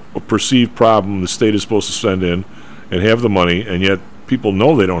a perceived problem, the state is supposed to send in and have the money, and yet people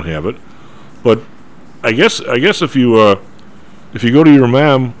know they don't have it. But I guess if you go to your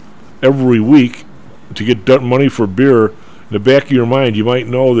mom every week to get money for beer. In the back of your mind, you might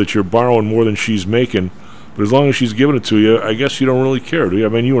know that you're borrowing more than she's making, but as long as she's giving it to you, I guess you don't really care, do you? I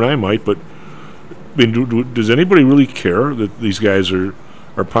mean, you and I might, but I mean, does anybody really care that these guys are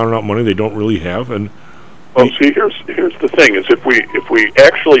pounding out money they don't really have? And well, see, here's the thing: is if we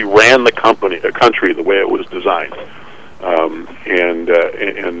actually ran the country the way it was designed,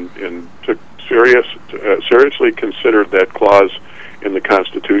 and took seriously considered that clause in the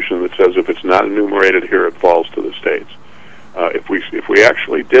Constitution that says if it's not enumerated here, it falls to the states. If we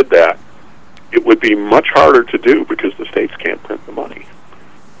actually did that, it would be much harder to do because the states can't print the money.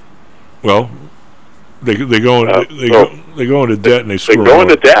 Well, they go into debt and they go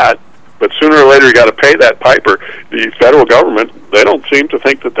into debt, but sooner or later you got to pay that piper. The federal government, they don't seem to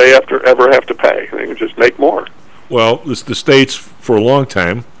think that they ever have to pay. They can just make more. Well, the states for a long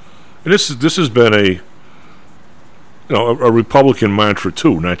time, and this has been a Republican mantra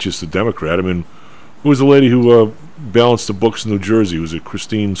too, not just a Democrat. I mean, who was the lady who balanced the books in New Jersey? Was it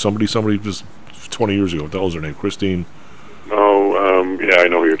Christine? Somebody just 20 years ago. What the hell was her name? Christine. Oh, yeah, I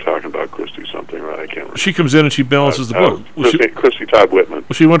know who you're talking about. Christy something, right? I can't remember. She comes in and she balances the book. Christy Todd Whitman.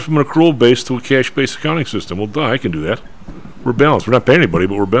 Well, she went from an accrual base to a cash-based accounting system. Well, duh, I can do that. We're balanced. We're not paying anybody,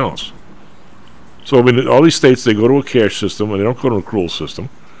 but we're balanced. So, I mean, all these states, they go to a cash system and they don't go to an accrual system.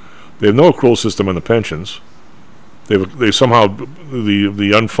 They have no accrual system on the pensions. They somehow,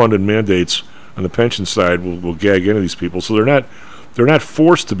 the unfunded mandates on the pension side will gag into these people. So they're not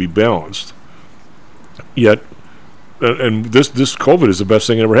forced to be balanced. Yet, and this COVID is the best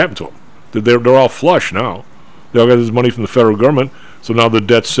thing that ever happened to them. They're all flush now. They all got this money from the federal government, so now the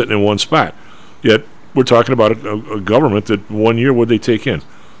debt's sitting in one spot. Yet we're talking about a government that 1 year, what'd they take in?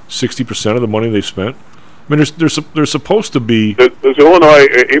 60% of the money they spent. I mean, they're supposed to be. Does Illinois,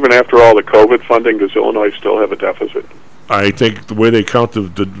 even after all the COVID funding, does Illinois still have a deficit? I think the way they count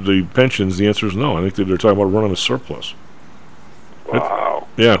the pensions, the answer is no. I think they're talking about running a surplus. Wow.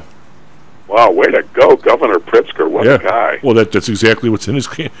 Yeah. Wow, way to go, Governor Pritzker. What a guy. Well, that's exactly what's in his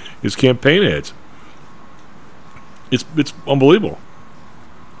campaign ads. It's unbelievable.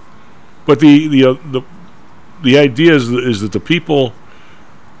 But the idea is that the people.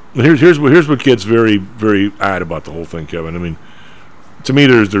 Here's what gets very, very odd about the whole thing, Kevin. I mean, to me,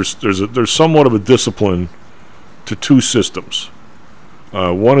 there's somewhat of a discipline to two systems.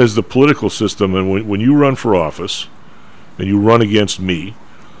 One is the political system, and when you run for office and you run against me,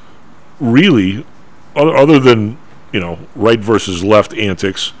 really, other than right versus left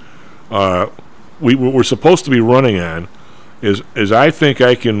antics, what we're supposed to be running on is I think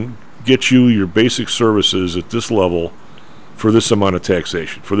I can get you your basic services at this level for this amount of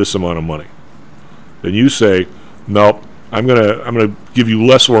taxation, for this amount of money. Then you say, nope, I'm gonna give you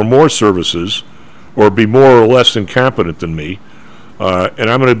less or more services, or be more or less incompetent than me, and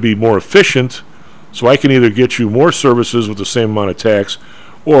I'm going to be more efficient, so I can either get you more services with the same amount of tax,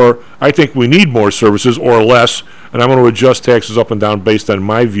 or I think we need more services or less, and I'm going to adjust taxes up and down based on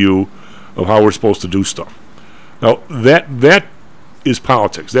my view of how we're supposed to do stuff. Now, that is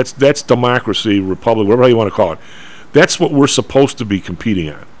politics. That's democracy, republic, whatever you want to call it. That's what we're supposed to be competing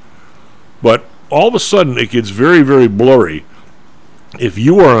on. But all of a sudden, it gets very, very blurry if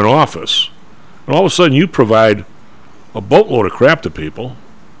you are in office, and all of a sudden you provide a boatload of crap to people.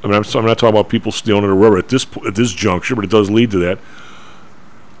 I mean, I'm not talking about people stealing it or whatever at this juncture, but it does lead to that.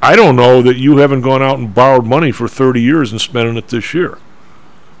 I don't know that you haven't gone out and borrowed money for 30 years and spending it this year,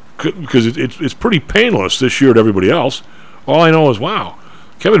 because it's pretty painless this year to everybody else. All I know is, wow,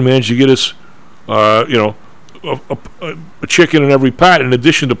 Kevin managed to get us, a chicken in every pot in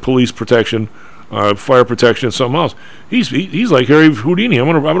addition to police protection, fire protection, and something else. He's like Harry Houdini. I'm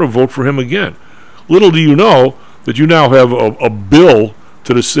gonna vote for him again. Little do you know that you now have a bill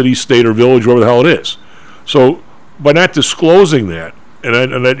to the city, state, or village, wherever the hell it is. So by not disclosing that,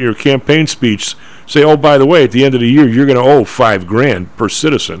 and that your campaign speech say, oh, by the way, at the end of the year you're going to owe $5,000 per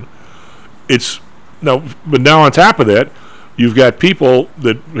citizen. But now on top of that, you've got people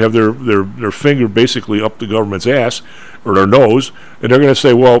that have their finger basically up the government's ass or their nose, and they're going to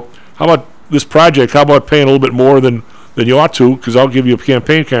say, well, how about this project? How about paying a little bit more than you ought to, because I'll give you a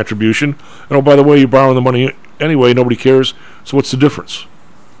campaign contribution, and oh, by the way, you're borrowing the money anyway, nobody cares, so what's the difference?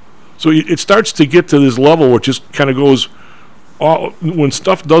 So it starts to get to this level where it just kind of goes, when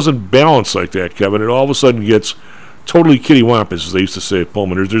stuff doesn't balance like that, Kevin, it all of a sudden gets totally kittywampus, as they used to say at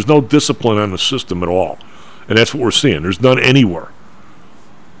Pullman. There's no discipline on the system at all, and that's what we're seeing. There's none anywhere.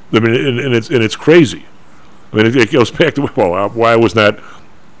 I mean, and it's crazy. I mean, it goes back to, why I was not,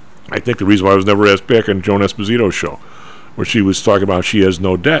 I think the reason why I was never asked back on Joan Esposito's show, where she was talking about she has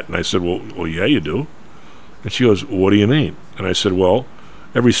no debt. And I said, well, yeah, you do. And she goes, what do you mean? And I said, well,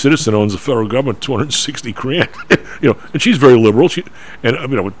 every citizen owns the federal government $260,000. And she's very liberal. I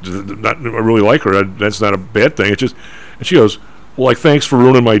really like her. That's not a bad thing. It's just, and she goes, well, thanks for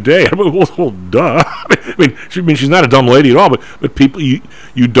ruining my day. I'm like, well, duh. I mean, she's not a dumb lady at all, but people, you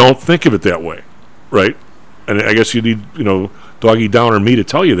don't think of it that way, right? And I guess you need, Doggy Downer me to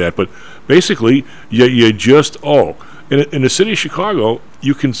tell you that, but basically, you just in the city of Chicago,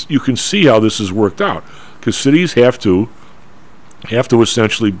 you can see how this has worked out, because cities have to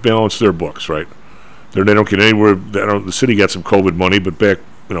essentially balance their books, right? They don't get anywhere. The city got some COVID money, but back,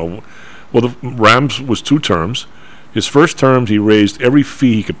 the Rams was 2 terms. His first term, he raised every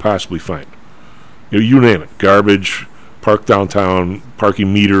fee he could possibly find. You name it, garbage, park downtown,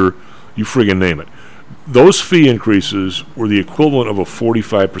 parking meter, you friggin' name it. Those fee increases were the equivalent of a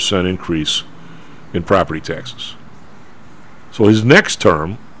 45% increase in property taxes. So his next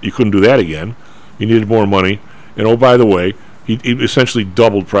term, he couldn't do that again. He needed more money. And oh, by the way, he essentially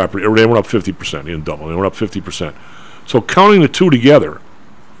doubled property. Or they went up 50%. He didn't double. They went up 50%. So counting the two together,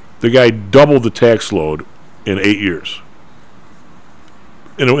 the guy doubled the tax load in 8 years.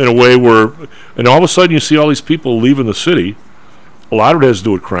 In a way where, and all of a sudden you see all these people leaving the city. A lot of it has to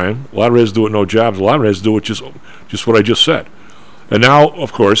do with crime. A lot of it has to do with no jobs. A lot of it has to do with just what I just said. And now,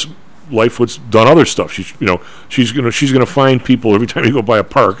 of course, Lightfoot's done other stuff. She's gonna find people every time you go by a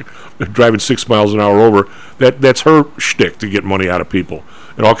park, driving 6 miles an hour over. That's her shtick to get money out of people,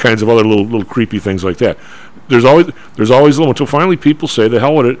 and all kinds of other little creepy things like that. There's always a limit until finally people say, the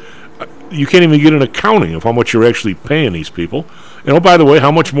hell with it. You can't even get an accounting of how much you're actually paying these people. And oh, by the way,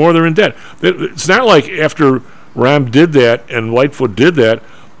 how much more they're in debt. It's not like after Rahm did that and Lightfoot did that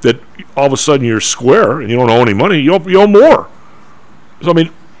all of a sudden you're square and you don't owe any money. You owe more. So I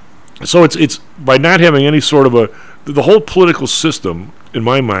mean, it's by not having any sort of the whole political system, in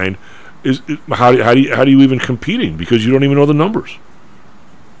my mind, is how do you even competing, because you don't even know the numbers.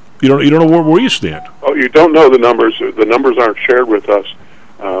 You don't know where you stand. Oh, you don't know the numbers. The numbers aren't shared with us.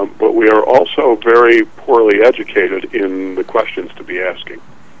 but we are also very poorly educated in the questions to be asking.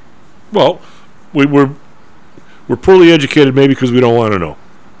 Well, we're poorly educated maybe because we don't want to know.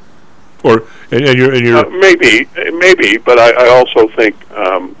 Or and you're maybe, but I also think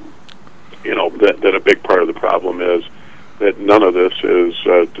that a big part of the problem is that none of this is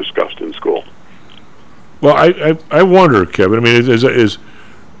discussed in school. Well, I wonder, Kevin. I mean, as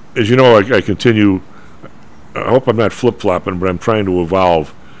you know, I continue. I hope I'm not flip-flopping, but I'm trying to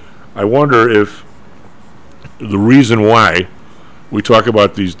evolve. I wonder if the reason why we talk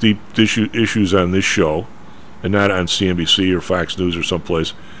about these deep issues on this show and not on CNBC or Fox News or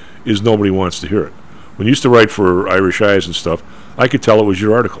someplace is nobody wants to hear it. When you used to write for Irish Eyes and stuff, I could tell it was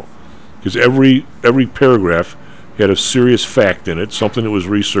your article because every paragraph had a serious fact in it, something that was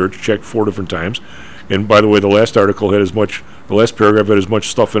researched, checked 4 different times. And by the way, the last paragraph had as much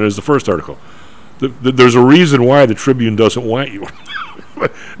stuff in it as the first article. There's a reason why the Tribune doesn't want you. I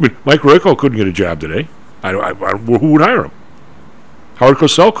mean, Mike Royko couldn't get a job today. Who would hire him? Howard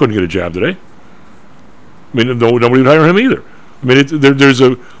Cosell couldn't get a job today. I mean, nobody would hire him either. I mean, there's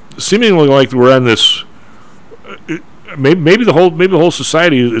a seemingly like we're on this. Maybe the whole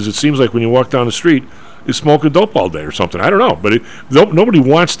society, as it seems like when you walk down the street, is smoking dope all day or something. I don't know, but nobody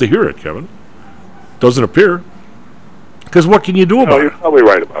wants to hear it, Kevin. Doesn't appear. Because what can you do about it? You're probably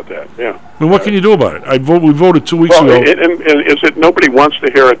right about that. Yeah. I mean, what can you do about it? We voted 2 weeks ago. And is it nobody wants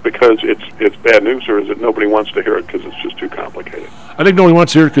to hear it because it's bad news, or is it nobody wants to hear it because it's just too complicated? I think nobody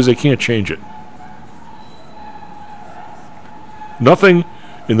wants to hear it because they can't change it. Nothing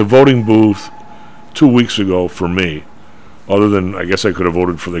in the voting booth 2 weeks ago for me, other than I guess I could have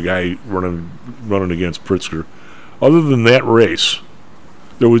voted for the guy running against Pritzker. Other than that race,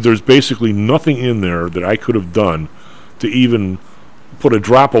 there's basically nothing in there that I could have done to even put a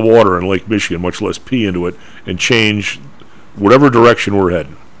drop of water in Lake Michigan, much less pee into it, and change whatever direction we're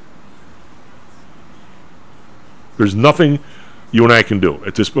heading. There's nothing you and I can do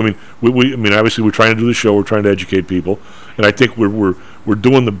at this. I mean, we obviously we're trying to do the show. We're trying to educate people, and I think we're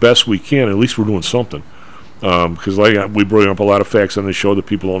doing the best we can. At least we're doing something, because we bring up a lot of facts on the show that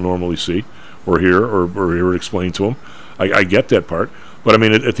people don't normally see or hear or hear it explained to them. I get that part, but I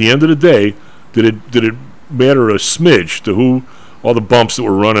mean, at the end of the day, did it matter a smidge to who all the bumps that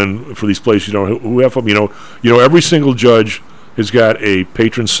were running for these places? You know, who have them? You know, every single judge has got a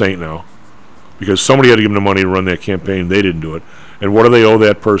patron saint now, because somebody had to give them the money to run that campaign. They didn't do it. And what do they owe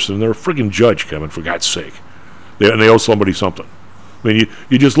that person? They're a freaking judge, Kevin, for God's sake. And they owe somebody something. I mean,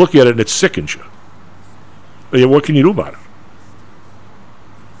 you just look at it and it sickens you. I mean, what can you do about it?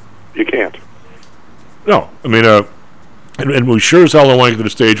 You can't. No. I mean, and we sure as hell don't want to get to the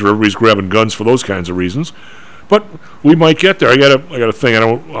stage where everybody's grabbing guns for those kinds of reasons. But we might get there. I got a thing.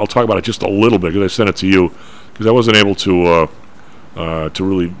 I'll talk about it just a little bit because I sent it to you because I wasn't able to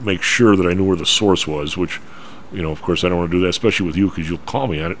really make sure that I knew where the source was, which, you know, of course I don't want to do that, especially with you because you'll call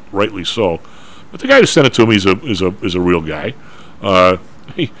me on it, rightly so. But the guy who sent it to me is a real guy.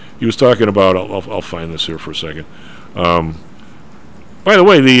 He was talking about. I'll find this here for a second. By the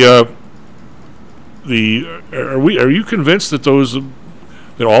way, are you convinced that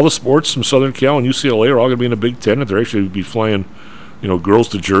that all the sports from Southern Cal and UCLA are all going to be in the Big Ten? That they're actually be flying, girls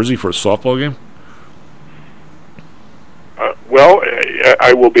to Jersey for a softball game? Well,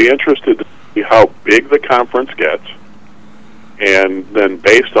 I will be interested to see how big the conference gets, and then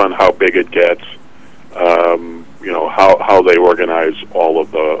based on how big it gets, how they organize all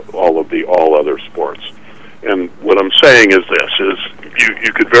other sports. And what I'm saying is this: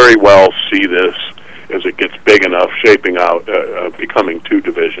 you could very well see this as it gets big enough, shaping out, becoming 2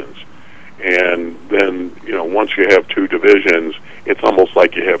 divisions. And then, once you have 2 divisions, it's almost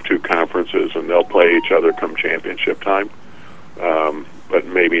like you have 2 conferences, and they'll play each other come championship time. But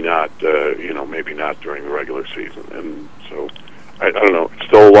maybe not, maybe not during the regular season. And so, I don't know. It's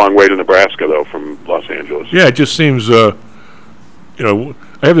still a long way to Nebraska, though, from Los Angeles. Yeah, it just seems, I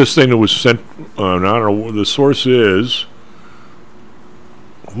have this thing that was sent, I don't know what the source is.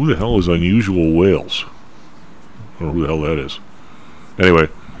 Who the hell is Unusual Whales? I don't know who the hell that is. Anyway,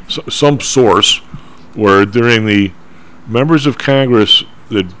 some source where during the members of Congress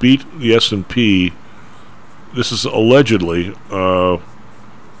that beat the S&P, this is allegedly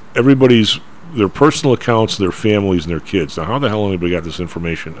their personal accounts, their families, and their kids. Now, how the hell anybody got this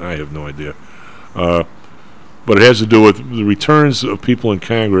information? I have no idea. But it has to do with the returns of people in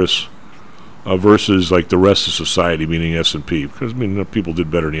Congress versus like the rest of society, meaning S&P. Because people did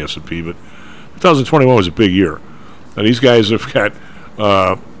better in the S&P, but 2021 was a big year. And these guys have got.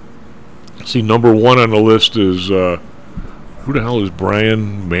 Number 1 on the list is who the hell is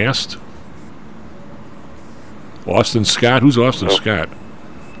Brian Mast? Austin Scott. Who's Austin Scott?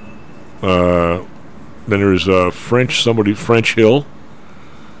 Then there's French Hill,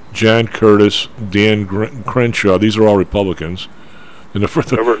 John Curtis, Dan Crenshaw. These are all Republicans. And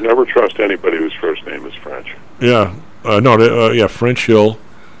Never trust anybody whose first name is French. Yeah. French Hill. Is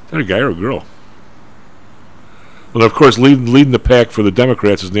that a guy or a girl? Well, of course, leading the pack for the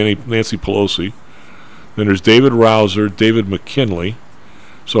Democrats is Nancy Pelosi. Then there's David Rouser, David McKinley.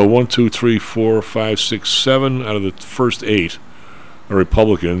 So 1, 2, 3, 4, 5, 6, 7 out of the first 8 are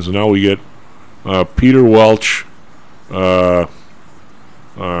Republicans. And now we get Peter Welch on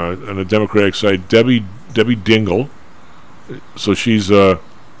the Democratic side, Debbie Dingell. So she's from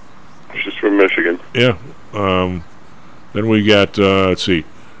Michigan. Yeah. Then we got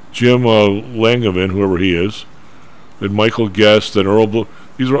Jim Langevin, whoever he is. Then Michael Guest and Earl Blue.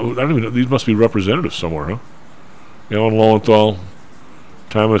 These must be representatives somewhere, huh? Alan Lowenthal,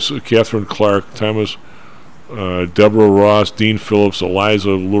 Catherine Clark, Thomas, Deborah Ross, Dean Phillips, Eliza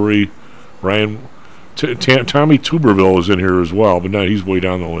Lurie, Ryan, Tommy Tuberville is in here as well, but now he's way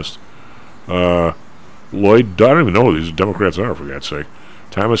down the list. Lloyd, I don't even know who these Democrats are, for God's sake.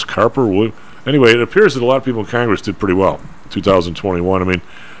 Thomas Carper. Anyway, it appears that a lot of people in Congress did pretty well in 2021. I mean,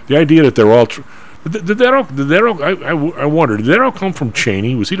 the idea that they're all... I wonder, did that all come from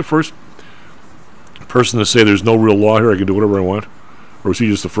Cheney? Was he the first person to say there's no real law here, I can do whatever I want? Or was he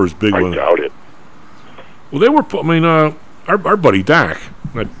just the first big one? I doubt it. Well, they were... our buddy Doc,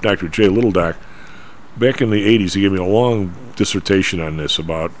 not Dr. J. Little Doc, back in the 80s, he gave me a long dissertation on this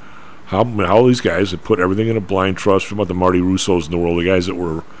about how these guys had put everything in a blind trust, about the Marty Russos in the world, the guys that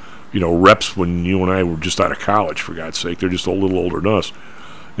were, reps when you and I were just out of college, for God's sake. They're just a little older than us.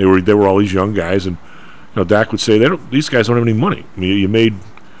 They were all these young guys, and Doc would say these guys don't have any money. I mean, you made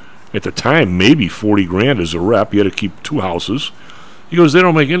at the time maybe $40,000 as a rep. You had to keep 2 houses. He goes, they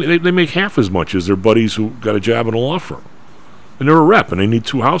don't make any. They make half as much as their buddies who got a job in a law firm, and they're a rep, and they need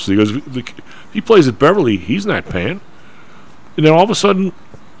 2 houses. He goes, he plays at Beverly, he's not paying, and then all of a sudden,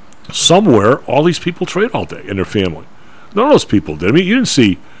 somewhere, all these people trade all day, and their family. None of those people did. I mean, you didn't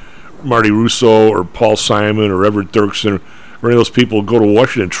see Marty Russo or Paul Simon or Everett Dirksen or any of those people go to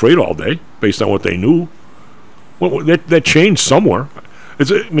Washington and trade all day based on what they knew. Well, that changed somewhere.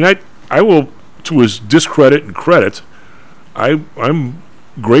 I will, to his discredit and credit, I'm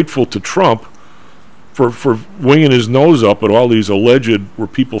grateful to Trump for winging his nose up at all these alleged, where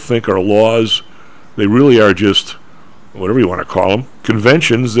people think are laws. They really are just, whatever you want to call them,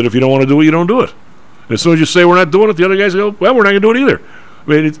 conventions that if you don't want to do it, you don't do it. And as soon as you say we're not doing it, the other guys go, well, we're not going to do it either. I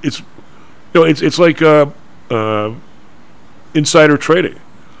mean, it's like insider trading.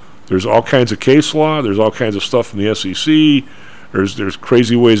 There's all kinds of case law. There's all kinds of stuff from the SEC. There's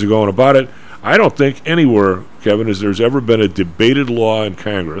crazy ways of going about it. I don't think anywhere, Kevin, there's ever been a debated law in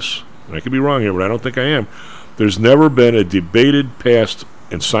Congress, and I could be wrong here, but I don't think I am. There's never been a debated, passed,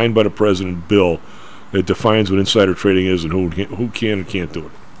 and signed by the president bill that defines what insider trading is and who can and can't do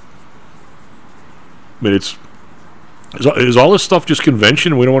it. I mean, is all this stuff just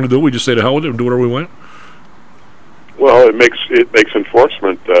convention and we don't want to do it? We just say to hell with it and do whatever we want? Well, it makes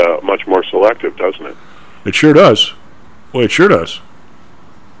enforcement much more selective, doesn't it? It sure does. Well, it sure does.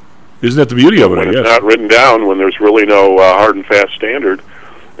 Isn't that the beauty of it, I guess? It's not written down, when there's really no hard and fast standard.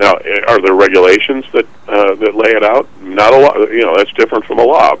 Now, are there regulations that lay it out? Not a lot. That's different from a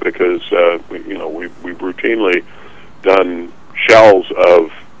law, because we've routinely done shells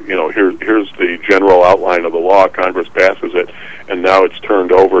of here's the general outline of the law. Congress passes it, and now it's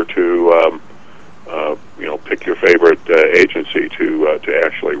turned over to pick your favorite agency to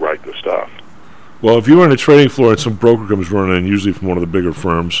actually write the stuff. Well, if you were on a trading floor and some broker comes running in, usually from one of the bigger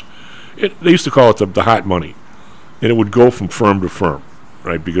firms, they used to call it the hot money, and it would go from firm to firm,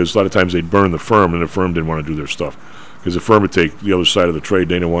 right? Because a lot of times they'd burn the firm, and the firm didn't want to do their stuff, because the firm would take the other side of the trade.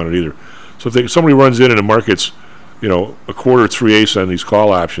 They didn't want it either. So if somebody runs in and the market's a quarter, 3/8 on these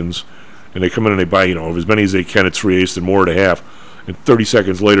call options, and they come in and they buy as many as they can at 3/8 and more at a half, and 30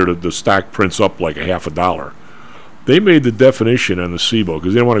 seconds later the stock prints up like a half a dollar. They made the definition on the SIBO,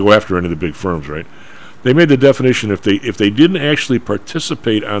 because they didn't want to go after any of the big firms, right? They made the definition if they didn't actually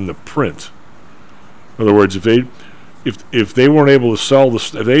participate on the print. In other words, if they weren't able to sell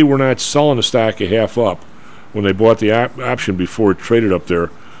if they were not selling the stock a half up when they bought the option before it traded up there,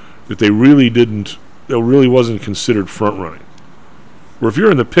 that they really wasn't considered front running. Or if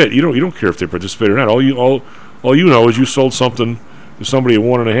you're in the pit, you don't care if they participate or not. All you know is you sold something to somebody at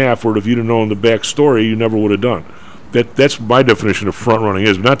 1.5, or if you'd have known the back story, you never would have done. That's my definition of front running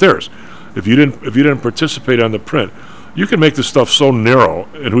is, but not theirs. If you didn't participate on the print, you can make this stuff so narrow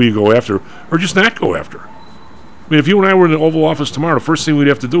and who you go after, or just not go after. I mean, if you and I were in the Oval Office tomorrow, the first thing we'd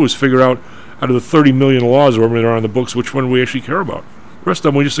have to do is figure out, out of the 30 million laws or whatever that are on the books, which one we actually care about. The rest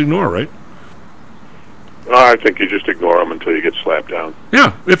of them we just ignore, right? I think you just ignore them until you get slapped down.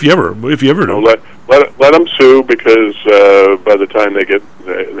 Yeah, if you ever do. Let them sue, because by the time they get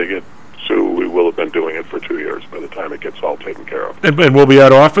sued, we will have been doing it for 2 years. By the time it gets all taken care of, and we'll be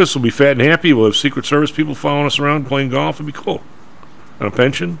out of office. We'll be fat and happy. We'll have Secret Service people following us around playing golf. It'll be cool. On a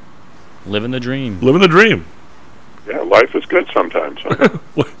pension. Living the dream. Living the dream. Yeah, life is good sometimes. Huh?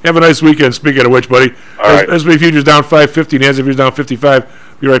 Well, have a nice weekend. Speaking of which, buddy, all right. S&P futures down 550, NASDAQ futures down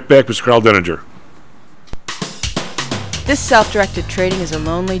 55. Be right back, Mr. Carl Denninger. This self-directed trading is a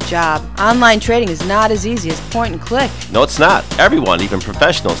lonely job. Online trading is not as easy as point and click. No, it's not. Everyone, even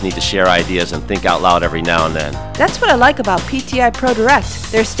professionals, need to share ideas and think out loud every now and then. That's what I like about PTI Pro Direct.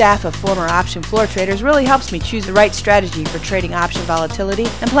 Their staff of former option floor traders really helps me choose the right strategy for trading option volatility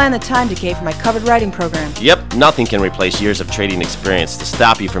and plan the time decay for my covered writing program. Yep, nothing can replace years of trading experience to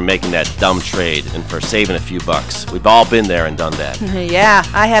stop you from making that dumb trade and for saving a few bucks. We've all been there and done that. Yeah,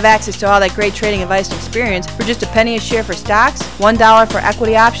 I have access to all that great trading advice and experience for just a penny a share for stocks, $1 for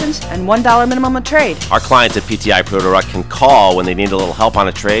equity options, and $1 minimum a trade. Our clients at PTI Pro Direct can call when they need a little help on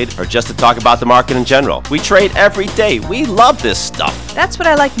a trade or just to talk about the market in general. We trade every day. We love this stuff. That's what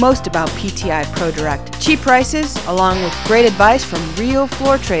I like most about PTI Pro Direct. Cheap prices, along with great advice from real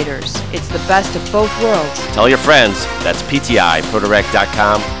floor traders. It's the best of both worlds. Tell your friends. That's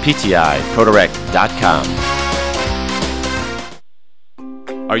PTIProdirect.com, PTIProdirect.com.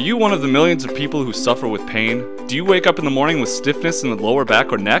 Are you one of the millions of people who suffer with pain? Do you wake up in the morning with stiffness in the lower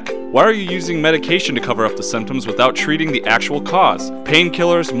back or neck? Why are you using medication to cover up the symptoms without treating the actual cause?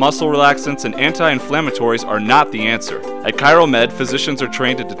 Painkillers, muscle relaxants, and anti-inflammatories are not the answer. At ChiroMed, physicians are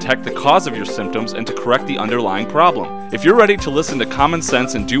trained to detect the cause of your symptoms and to correct the underlying problem. If you're ready to listen to common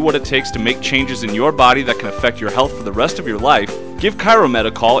sense and do what it takes to make changes in your body that can affect your health for the rest of your life, give ChiroMed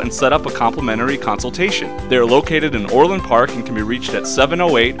a call and set up a complimentary consultation. They are located in Orland Park and can be reached at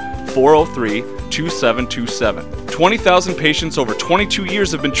 708-403-2727. 20,000 patients over 22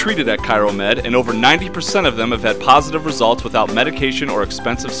 years have been treated at ChiroMed, and over 90% of them have had positive results without medication or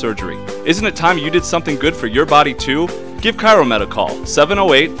expensive surgery. Isn't it time you did something good for your body too? Give ChiroMed a call,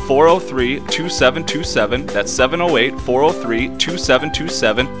 708-403-2727. That's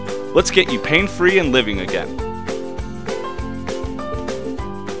 708-403-2727. Let's get you pain-free and living again.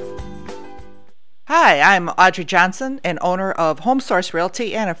 Hi, I'm Audrey Johnson, an owner of Home Source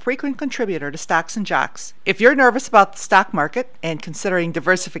Realty and a frequent contributor to Stocks and Jocks. If you're nervous about the stock market and considering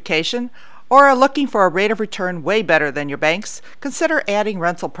diversification, or are looking for a rate of return way better than your banks, consider adding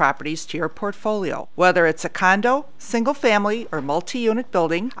rental properties to your portfolio. Whether it's a condo, single family, or multi-unit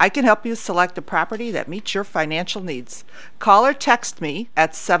building, I can help you select a property that meets your financial needs. Call or text me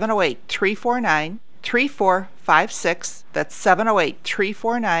at 708-349-3456. That's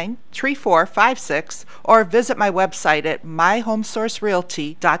 708-349-3456, or visit my website at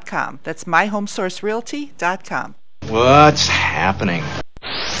myhomesourcerealty.com. That's myhomesourcerealty.com. What's happening?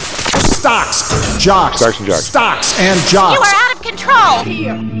 Stocks, jocks, Stocks and jocks. Stocks and jocks. You are out of control.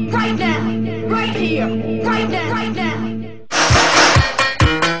 Here, right now, right here, right now, right now.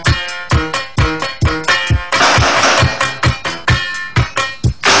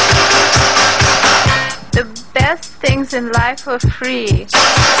 The best things in life are free,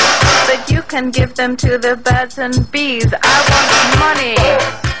 but you can give them to the birds and bees. I want money.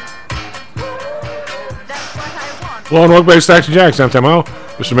 Hello and welcome back to Stocks and Jocks. I'm Tom Howell.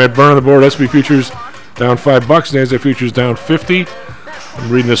 Mr. Matt Byrne on the board. S&P futures down $5. NASDAQ futures down 50. I'm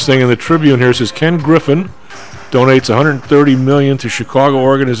reading this thing in the Tribune here. It says Ken Griffin donates $130 million to Chicago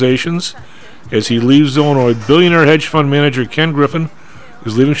organizations as he leaves Illinois. Billionaire hedge fund manager Ken Griffin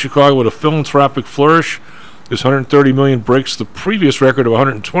is leaving Chicago with a philanthropic flourish. This $130 million breaks the previous record of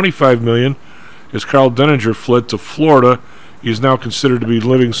 $125 million as Carl Denninger fled to Florida. He is now considered to be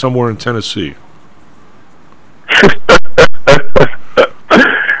living somewhere in Tennessee.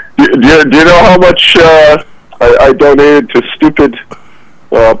 Do you know how much I donated to stupid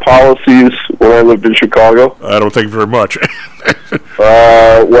policies when I lived in Chicago? I don't think very much.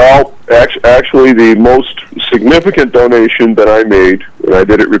 Well, actually, the most significant donation that I made, and I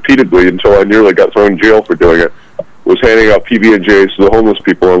did it repeatedly until I nearly got thrown in jail for doing it, was handing out PB&Js to the homeless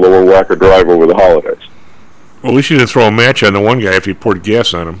people on Lower Wacker Drive over the holidays. Well, at least you didn't throw a match on the one guy after you poured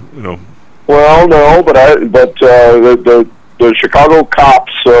gas on him, you know. Well, no, but the Chicago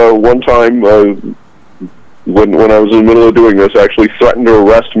cops one time when I was in the middle of doing this actually threatened to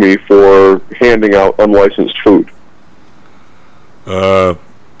arrest me for handing out unlicensed food. You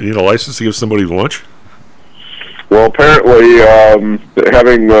need a license to give somebody lunch? Well, apparently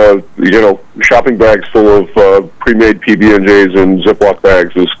having shopping bags full of pre-made PB&Js in Ziploc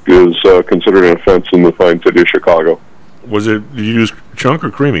bags is considered an offense in the fine city of Chicago. Was it? Did you use chunk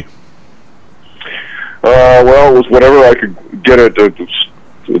or creamy? Well, it was whatever I could get at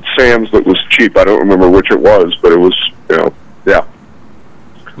Sam's that was cheap. I don't remember which it was, but it was, yeah.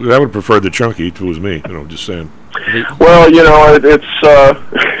 I would prefer the chunky if it was me. Just saying. Well, it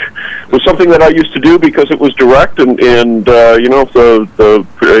was something that I used to do because it was direct, and if the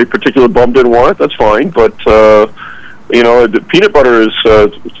a particular bum didn't want it, that's fine. But the peanut butter is,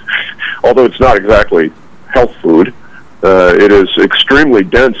 although it's not exactly health food, it is extremely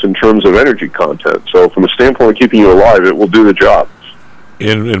dense in terms of energy content. So, from a standpoint of keeping you alive, it will do the job.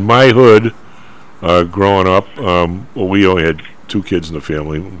 In my hood, growing up, we only had 2 kids in the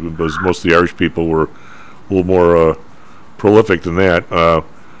family, because most of the Irish people were a little more prolific than that.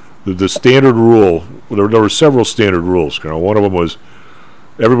 The standard rule, there were several standard rules, Carl. One of them was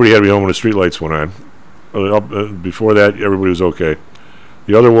everybody had to be home when the street lights went on. Before that, everybody was okay.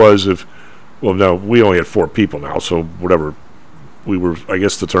 The other was now we only had 4 people now, so whatever. We were, I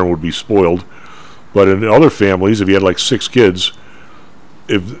guess the term would be spoiled. But in other families, if you had like 6 kids,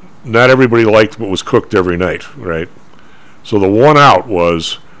 if not everybody liked what was cooked every night, right? So the one out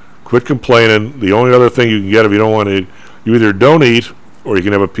was quit complaining. The only other thing you can get if you don't want to eat, you either don't eat or you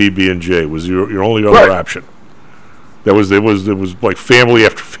can have a PB&J. Was your only other option. It was like family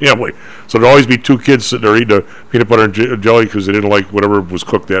after family. So there'd always be 2 kids sitting there eating a peanut butter and jelly because they didn't like whatever was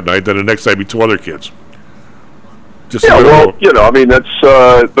cooked that night. Then the next night, be 2 other kids. That's.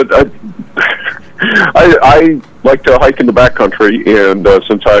 But I like to hike in the backcountry, and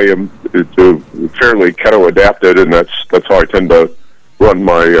since I am fairly keto adapted, and that's how I tend to run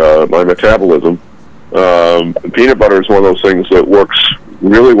my metabolism. Peanut butter is one of those things that works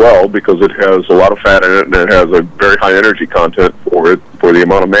really well because it has a lot of fat in it, and it has a very high energy content for the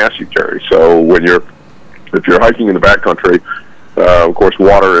amount of mass you carry. So if you're hiking in the backcountry, of course,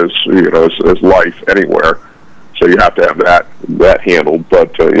 water is life anywhere, so you have to have that handled.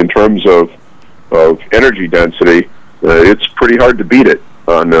 But in terms of energy density, it's pretty hard to beat it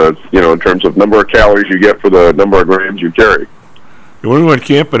on in terms of number of calories you get for the number of grams you carry. When we went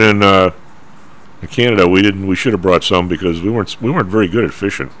camping in Canada, we should have brought some because we weren't very good at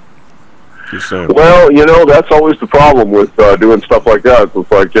fishing. Just saying. Well, that's always the problem with doing stuff like that.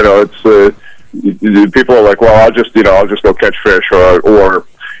 It's like people are like, well, I'll just go catch fish, or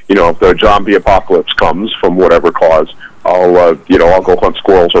if the zombie apocalypse comes from whatever cause, I'll go hunt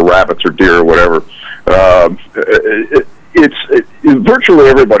squirrels or rabbits or deer or whatever. It's virtually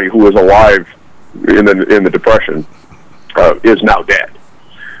everybody who was alive in the Depression is now dead.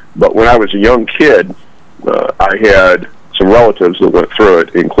 But when I was a young kid, I had some relatives that went through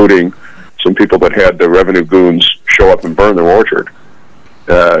it, including some people that had the revenue goons show up and burn their orchard.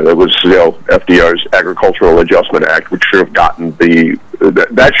 It was FDR's Agricultural Adjustment Act, which should have gotten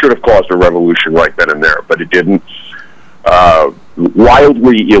that should have caused a revolution right then and there, but it didn't.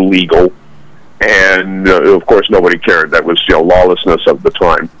 Wildly illegal, and of course nobody cared. That was lawlessness of the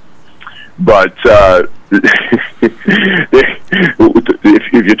time. But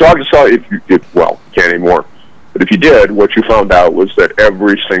if you talk to someone, can't anymore. But if you did, what you found out was that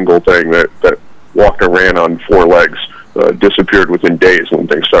every single thing that walked or ran on 4 legs disappeared within days when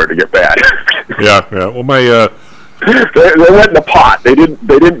things started to get bad. Yeah. Well, my they went in the pot. They didn't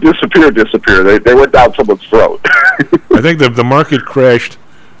disappear. They went down someone's throat. I think the market crashed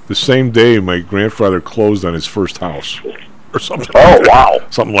the same day my grandfather closed on his first house, or something. Oh, wow.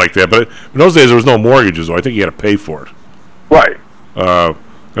 Something like that. But in those days, there was no mortgages, so I think you had to pay for it. Right.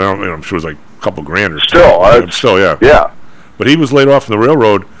 I'm sure it was like a couple grand or Still, yeah. Yeah. But he was laid off from the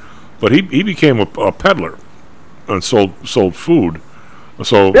railroad, but he became a peddler and sold food.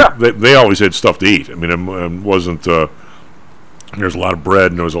 So they always had stuff to eat. I mean, it wasn't. There's a lot of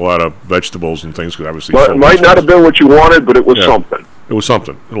bread and there was a lot of vegetables and things. Cause obviously, it might not have been what you wanted, but it was something. It was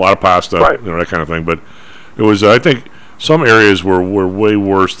something. A lot of pasta, right. That kind of thing. But it was. I think some areas were way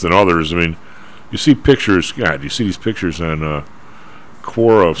worse than others. I mean, you see pictures. God, you see these pictures on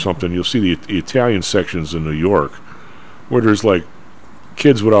Quora of something. You'll see the Italian sections in New York, where there's like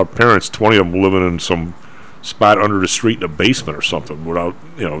kids without parents. 20 of them living in some spot under the street in a basement or something, without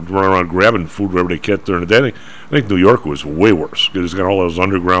running around grabbing food wherever they get during the day. I think New York was way worse because it's got all those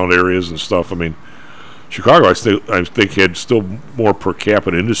underground areas and stuff. I mean, Chicago, I think had still more per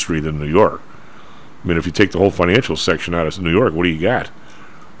capita industry than New York. I mean, if you take the whole financial section out of New York, what do you got?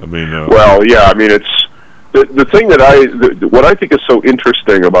 I mean, well, yeah. I mean, it's the thing that what I think is so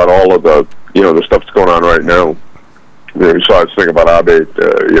interesting about all of the the stuff that's going on right now. You saw this thing about Abe,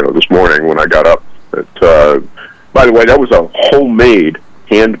 this morning when I got up. By the way, that was a homemade,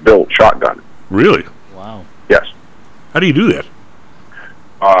 hand-built shotgun. Really? Wow. Yes. How do you do that?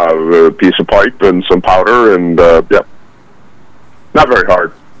 A piece of pipe and some powder, and Not very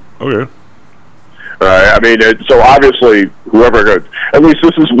hard. Okay. I mean, so obviously, whoever, at least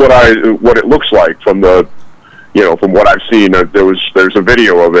this is what it looks like from the, from what I've seen. There's a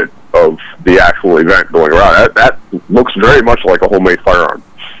video of it, of the actual event going around. That looks very much like a homemade firearm.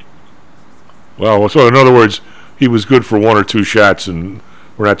 Well, so in other words, he was good for 1 or 2 shots, and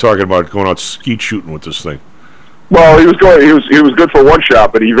we're not talking about going out skeet shooting with this thing. Well, he was good for 1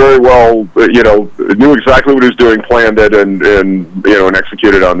 shot, but he very well, knew exactly what he was doing, planned it, and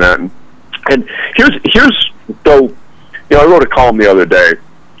executed on that. And here's though, I wrote a column the other day,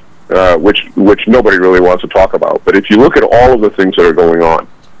 which nobody really wants to talk about. But if you look at all of the things that are going on,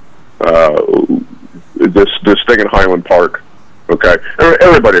 this thing in Highland Park, okay,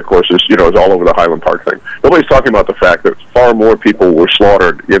 everybody of course is all over the Highland Park thing. Nobody's talking about the fact that far more people were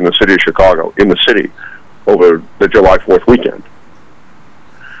slaughtered in the city of Chicago, over the July 4th weekend.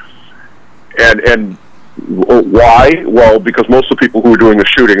 And why? Well, because most of the people who were doing the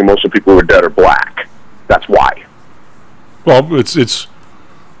shooting and most of the people who were dead are black. That's why. Well, it's.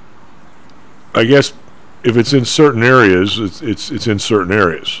 I guess if it's in certain areas, it's in certain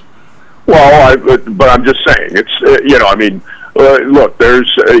areas. Well, but I'm just saying it's look,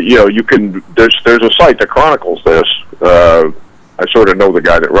 there's there's a site that chronicles this. I sort of know the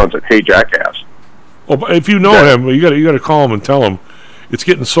guy that runs it. Hey, Jackass. Well, but if you know him, you got to call him and tell him it's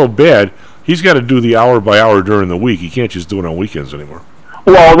getting so bad. He's got to do the hour by hour during the week. He can't just do it on weekends anymore.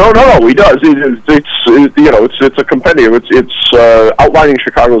 Well, no, he does. It's a compendium. It's outlining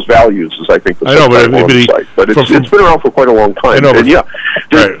Chicago's values, is I think the site. But it's been around for quite a long time. I know,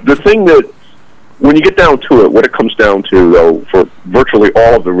 the thing that when you get down to it, what it comes down to, though, for virtually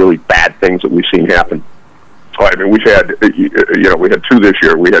all of the really bad things that we've seen happen. I mean, we've had we had 2 this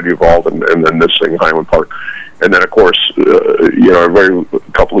year. We had Uvalde and then this thing, Highland Park. And then, of course, a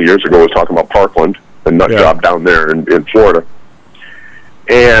couple of years ago, I was talking about Parkland, a nut job down there in Florida.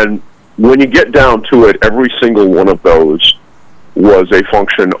 And when you get down to it, every single one of those was a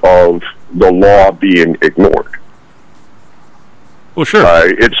function of the law being ignored. Well, sure.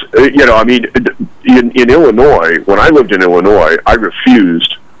 In Illinois, when I lived in Illinois, I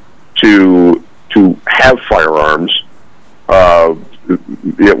refused to have firearms.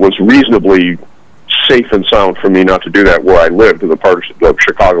 It was reasonably safe and sound for me not to do that where I lived, in the part of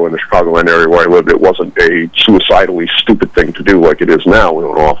Chicago, in the Chicagoland area where I lived. It wasn't a suicidally stupid thing to do like it is now in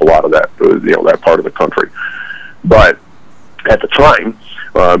an awful lot of that, that part of the country. But at the time,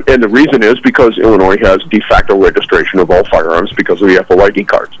 and the reason is because Illinois has de facto registration of all firearms because of the FOID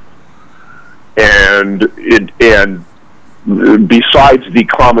cards. And besides the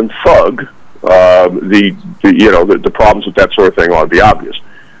common thug, the problems with that sort of thing ought to be obvious.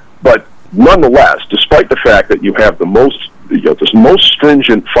 But nonetheless, despite the fact that you have the most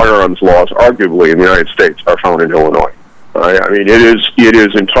stringent firearms laws, arguably in the United States, are found in Illinois. I mean, it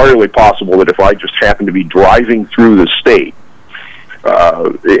is entirely possible that if I just happen to be driving through the state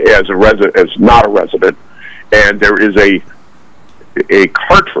as not a resident, and there is a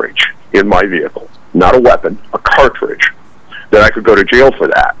cartridge in my vehicle, not a weapon, a cartridge, that I could go to jail for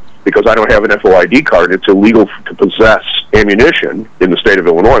that. Because I don't have an FOID card, it's illegal to possess ammunition in the state of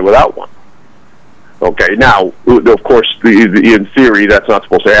Illinois without one. Okay, now, of course, in theory, that's not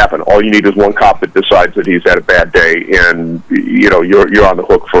supposed to happen. All you need is one cop that decides that he's had a bad day, and you're on the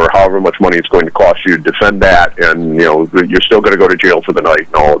hook for however much money it's going to cost you to defend that, and you're still going to go to jail for the night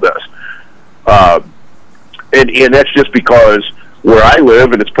and all of this. And that's just because where I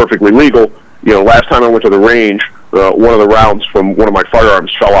live, and it's perfectly legal. Last time I went to the range, one of the rounds from one of my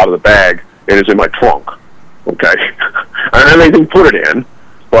firearms fell out of the bag and is in my trunk. Okay, I don't have anything to put it in,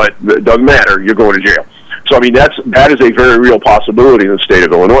 but it doesn't matter. You're going to jail. So I mean, that is a very real possibility in the state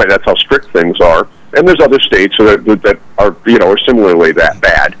of Illinois. That's how strict things are, and there's other states that are similarly that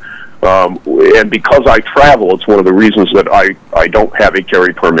bad. And because I travel, it's one of the reasons that I don't have a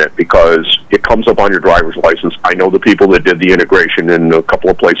carry permit, because it comes up on your driver's license. I know the people that did the integration in a couple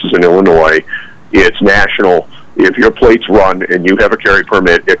of places in Illinois. It's national. If your plates run and you have a carry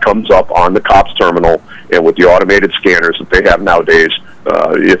permit, it comes up on the cops terminal, and with the automated scanners that they have nowadays,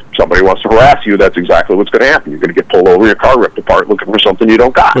 if somebody wants to harass you, that's exactly what's going to happen. You're going to get pulled over, your car ripped apart, looking for something you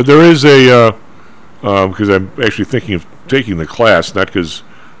don't got. But there is because I'm actually thinking of taking the class, not because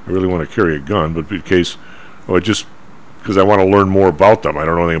I really want to carry a gun, but just because I want to learn more about them. I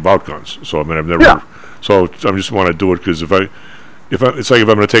don't know anything about guns, so I mean I've never. Yeah. So I just want to do it because if I'm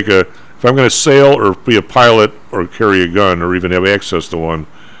going to sail or be a pilot or carry a gun or even have access to one,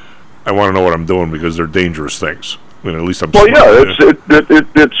 I want to know what I'm doing, because they're dangerous things. I mean, at least I'm. Well, yeah, it's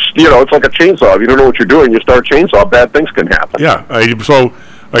it's like a chainsaw. If you don't know what you're doing, you start a chainsaw, bad things can happen. Yeah, so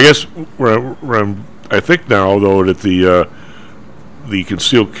I guess I think now though that the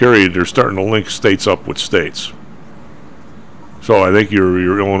concealed carry, they're starting to link states up with states. So I think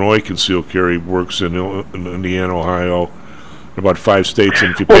your Illinois concealed carry works in Indiana, Ohio, about 5 states.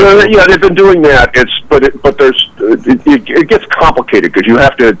 And if you yeah, they've been doing that. It gets complicated because you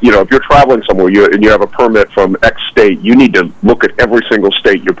have to, if you're traveling somewhere and you have a permit from X state, you need to look at every single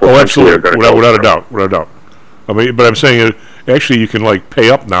state you're potentially going to go without a doubt. I mean, but I'm saying actually you can like pay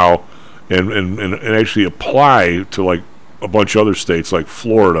up now and actually apply to like a bunch of other states like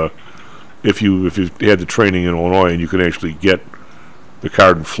Florida if you had the training in Illinois, and you can actually get the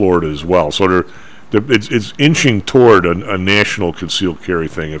card in Florida as well. So it's inching toward a national concealed carry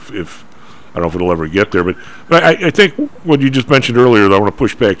thing. If I don't know if it'll ever get there, but I think what you just mentioned earlier, I want to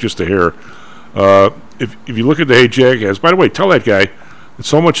push back just a hair. If you look at the Hey Jackass, by the way, tell that guy that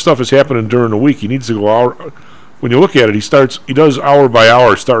so much stuff is happening during the week. He needs to go out. When you look at it, he does hour by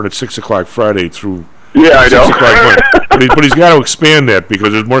hour, starting at 6 o'clock Friday through. Yeah, I know. 6 o'clock but he's got to expand that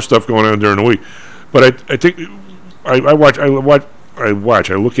because there's more stuff going on during the week. But I think I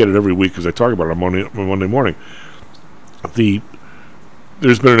look at it every week because I talk about it on Monday morning.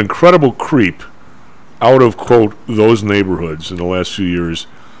 There's been an incredible creep out of, quote, those neighborhoods in the last few years,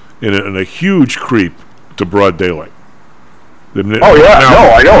 and a huge creep to broad daylight. I know.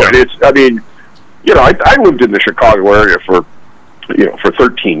 Yeah. I lived in the Chicago area for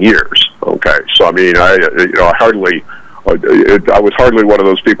 13 years. Okay, so I was hardly one of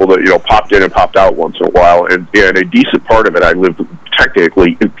those people that popped in and popped out once in a while, and a decent part of it I lived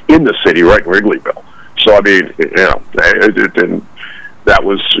technically in the city, right in Wrigleyville. So and that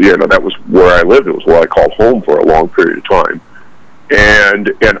was where I lived. It was where I called home for a long period of time,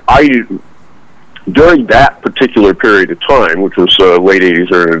 and I during that particular period of time, which was late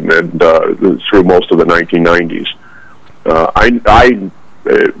 80s and through most of the 1990s,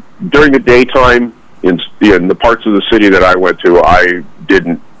 during the daytime in the parts of the city that I went to, I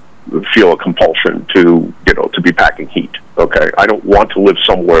didn't feel a compulsion to be packing heat. Okay, I don't want to live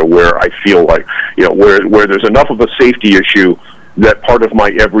somewhere where I feel like where there's enough of a safety issue that part of my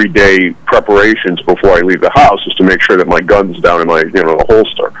everyday preparations before I leave the house is to make sure that my gun's down in my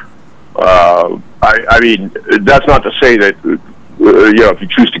holster. I mean, that's not to say that if you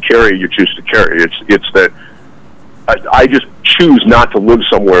choose to carry, you choose to carry. It's that I just choose not to live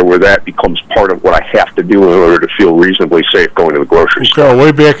somewhere where that becomes part of what I have to do in order to feel reasonably safe going to the grocery store. Carl,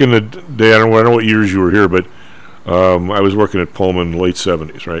 way back in the day, I don't know what years you were here, but I was working at Pullman in the late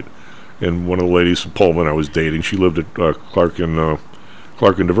 70s, right? And one of the ladies from Pullman I was dating, she lived at Clark and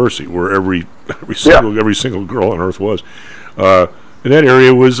Diversey, where every single girl on earth was. And that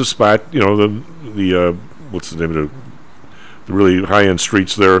area was a spot, the what's the name of the really high-end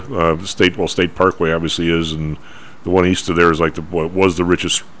streets there? State Parkway obviously is, and the one east of there is like what was the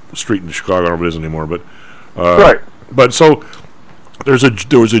richest street in Chicago. I don't know if it is anymore, but right. But so there was a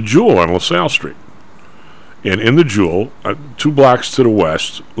Jewel on LaSalle Street, and in the Jewel, 2 blocks to the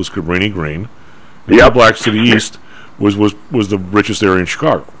west was Cabrini Green, and 2 blocks to the east was the richest area in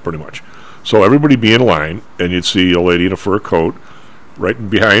Chicago, pretty much. So everybody be in line, and you'd see a lady in a fur coat right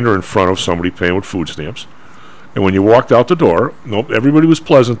behind or in front of somebody paying with food stamps. And when you walked out the door, everybody was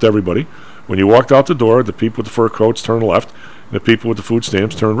pleasant to everybody. When you walked out the door, the people with the fur coats turned left, and the people with the food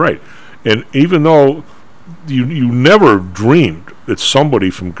stamps turned right. And even though you never dreamed that somebody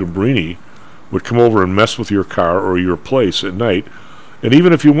from Cabrini would come over and mess with your car or your place at night, and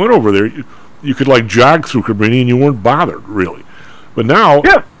even if you went over there, you could like jog through Cabrini and you weren't bothered really. But now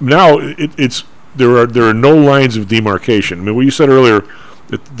it's there are no lines of demarcation. I mean, what you said earlier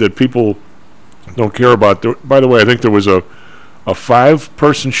that people don't care about. By the way, I think there was a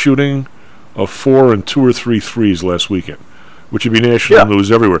 5-person shooting of 4 and 2 or 3 threes last weekend, which would be national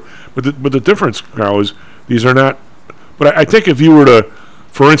news everywhere. But the difference, Carl, is these are not. But I think if you were to,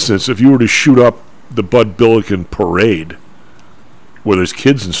 for instance, if you were to shoot up the Bud Billiken parade, where there's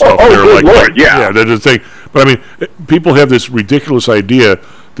kids and stuff, that's the thing. But I mean, people have this ridiculous idea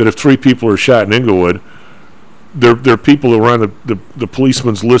that if 3 people are shot in Inglewood, they're people who are on the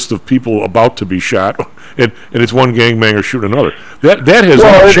policeman's list of people about to be shot, and it's one gangbanger shooting another. That has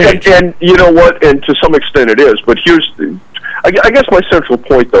not changed. And you know what? And to some extent it is. But I guess my central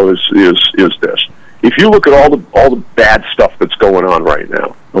point though is this: if you look at all the bad stuff that's going on right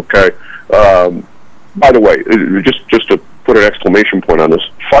now, okay. By the way, just to put an exclamation point on this,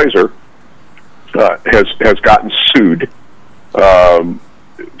 Pfizer has gotten sued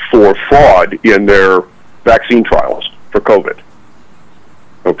for fraud in their vaccine trials for COVID.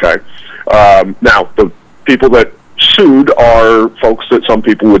 Okay. Now, the people that sued are folks that some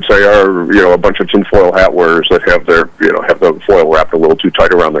people would say are, a bunch of tinfoil hat wearers that have the foil wrapped a little too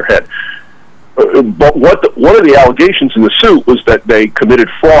tight around their head. But one of the allegations in the suit was that they committed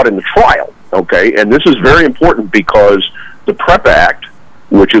fraud in the trial. Okay, and this is very important because the PrEP Act,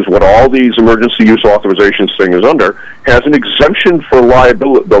 which is what all these emergency use authorizations thing is under, has an exemption for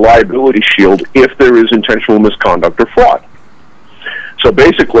the liability shield if there is intentional misconduct or fraud. So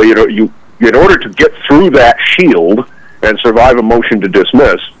basically, you in order to get through that shield and survive a motion to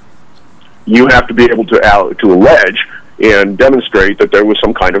dismiss, you have to be able to allege and demonstrate that there was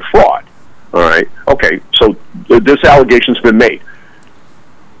some kind of fraud. All right. Okay. So this allegation's been made.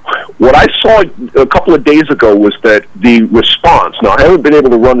 What I saw a couple of days ago was that the response. Now, I haven't been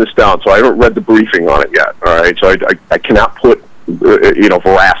able to run this down, so I haven't read the briefing on it yet. All right. So I cannot put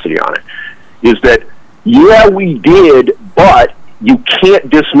veracity on it. Is that yeah, we did, but you can't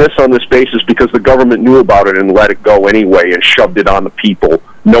dismiss on this basis because the government knew about it and let it go anyway and shoved it on the people,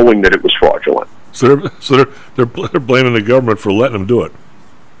 knowing that it was fraudulent. So they're blaming the government for letting them do it.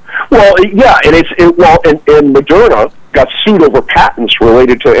 Well, yeah, and and Moderna got sued over patents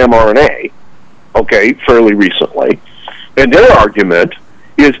related to mRNA, okay, fairly recently, and their argument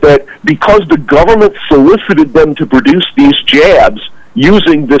is that because the government solicited them to produce these jabs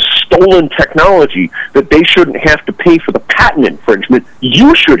using this stolen technology, that they shouldn't have to pay for the patent infringement.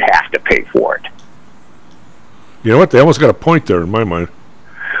 You should have to pay for it. You know what? They almost got a point there in my mind.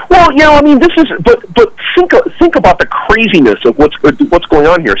 Well, I mean, this is, but think about the craziness of what's going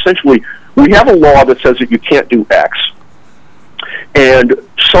on here. Essentially, we have a law that says that you can't do X, and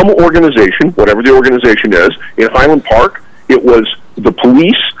some organization, whatever the organization is, in Highland Park, it was the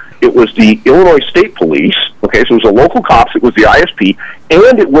police, it was the Illinois State Police, okay, so it was the local cops, it was the ISP,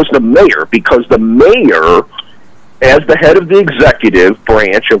 and it was the mayor, because the mayor, as the head of the executive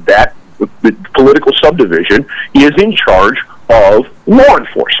branch of that the political subdivision, is in charge of law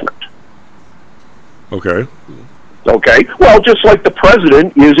enforcement. Okay. Okay, well, just like the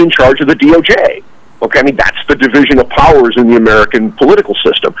president is in charge of the DOJ. Okay, I mean, that's the division of powers in the American political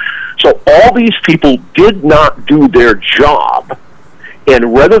system. So all these people did not do their job,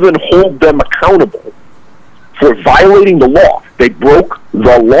 and rather than hold them accountable for violating the law, they broke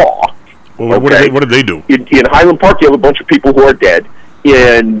the law. Well, okay? What did they do? In Highland Park, you have a bunch of people who are dead,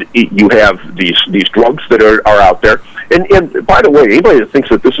 and you have these drugs that are out there. And by the way, anybody that thinks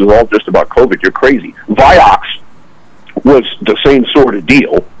that this is all just about COVID, you're crazy. Vioxx was the same sort of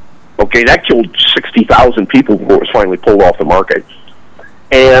deal. Okay, that killed 60,000 people before it was finally pulled off the market.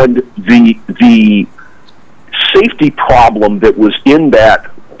 And the safety problem that was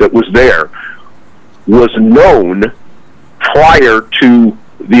there was known prior to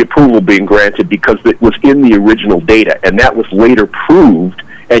the approval being granted because it was in the original data, and that was later proved.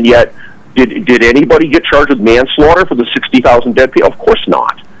 And yet, did anybody get charged with manslaughter for the 60,000 dead people? Of course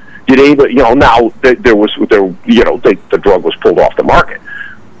not. Did anybody? Now the drug was pulled off the market.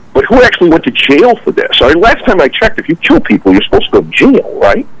 But who actually went to jail for this? I mean, last time I checked, if you kill people, you're supposed to go to jail,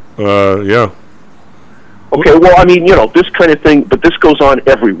 right? Yeah. Okay, well, I mean, this kind of thing, but this goes on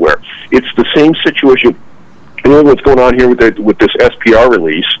everywhere. It's the same situation. You know what's going on here with this SPR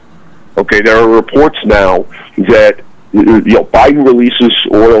release? Okay, there are reports now that Biden releases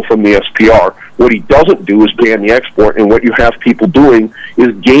oil from the SPR. What he doesn't do is ban the export, and what you have people doing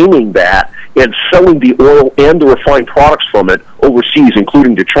is gaming that and selling the oil and the refined products from it overseas,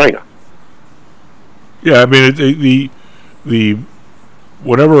 including to China. Yeah, I mean,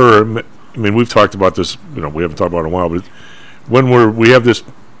 we've talked about this, we haven't talked about it in a while, but when we have this,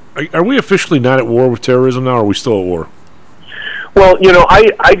 are we officially not at war with terrorism now, or are we still at war? Well,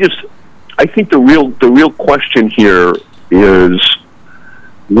 I think the real question here is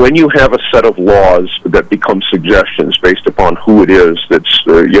when you have a set of laws that become suggestions based upon who it is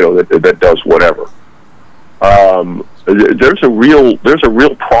that does whatever. There's a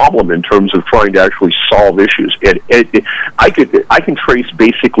real problem in terms of trying to actually solve issues. And I can trace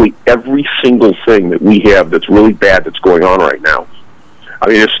basically every single thing that we have that's really bad that's going on right now. I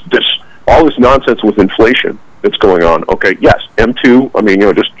mean, all this nonsense with inflation that's going on. Okay, yes, M2. I mean,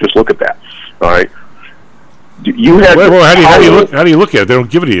 just look at that. All right. How do you look at it? They don't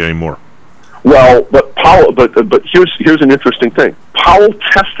give it to you anymore. Well, but Powell. But here's an interesting thing. Powell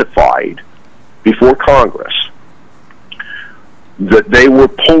testified before Congress that they were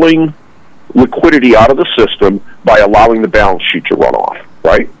pulling liquidity out of the system by allowing the balance sheet to run off.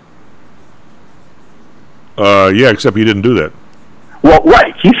 Right? Yeah, except he didn't do that. Well,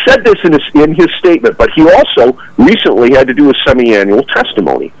 right. He said this in his statement, but he also recently had to do a semi-annual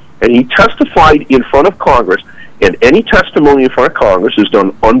testimony. And he testified in front of Congress, and any testimony in front of Congress is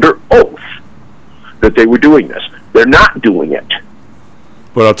done under oath that they were doing this. They're not doing it.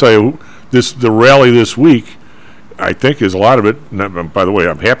 But I'll tell you, the rally this week, I think is a lot of it. Not, by the way,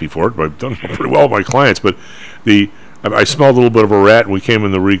 I'm happy for it, but I've done pretty well with my clients. But I smelled a little bit of a rat, and we came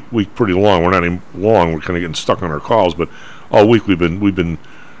in the week pretty long. We're not even long. We're kind of getting stuck on our calls, but all week we've been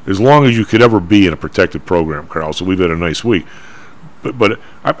as long as you could ever be in a protected program, Carl. So we've had a nice week. But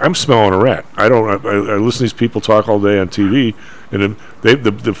I'm smelling a rat. I listen to these people talk all day on TV, and then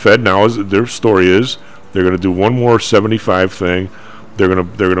the Fed now their story is they're going to do one more 75 thing. They're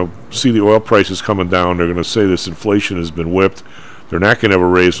gonna see the oil prices coming down. They're going to say this inflation has been whipped. They're not going to have a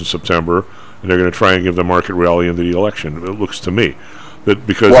raise in September, and they're going to try and give the market rally into the election. It looks to me that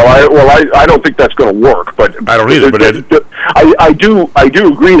because I don't think that's going to work. But I don't either. But I do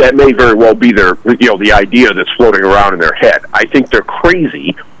agree that may very well be the idea that's floating around in their head. I think they're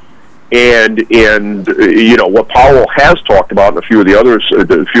crazy, and what Powell has talked about, and a few of the other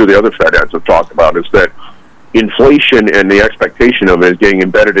Fed heads have talked about, is that inflation and the expectation of it is getting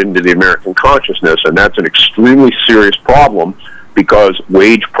embedded into the American consciousness, and that's an extremely serious problem because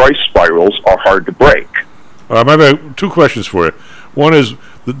wage price spirals are hard to break. I have two questions for you. One is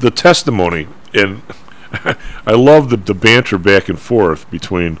the testimony, and I love the banter back and forth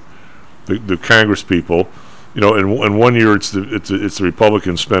between the Congress people. In 1 year it's the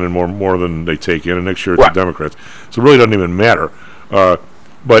Republicans spending more than they take in, and next year it's the Democrats. So it really doesn't even matter. But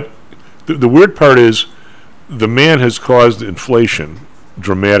the weird part is the man has caused inflation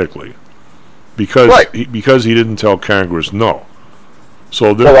dramatically because he didn't tell Congress no.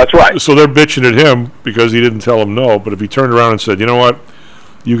 So that's right. So they're bitching at him because he didn't tell them no. But if he turned around and said, you know what,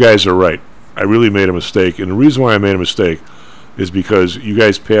 you guys are right. I really made a mistake. And the reason why I made a mistake is because you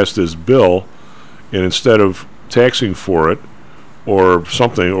guys passed this bill, and instead of taxing for it or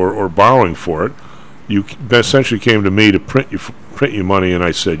something or borrowing for it, you essentially came to me to print you money, and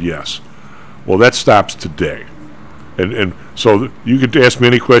I said yes. Well, that stops today. And so you could ask me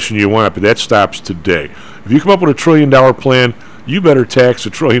any question you want, but that stops today. If you come up with $1 trillion plan, you better tax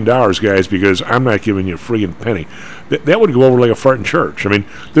 $1 trillion, guys, because I'm not giving you a friggin' penny. That would go over like a fart in church. I mean,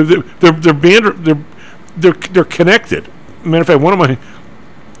 they're connected. Matter of fact, one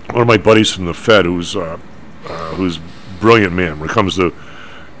of my buddies from the Fed, who's brilliant man when it comes to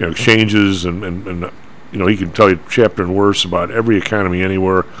exchanges and he can tell you chapter and verse about every economy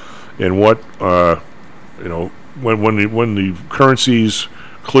anywhere, and what when the currencies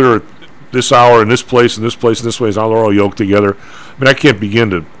clear at this hour in this place and this place and this place, they're all yoked together. I mean, I can't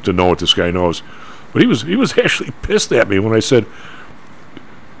begin to know what this guy knows, but he was actually pissed at me when I said,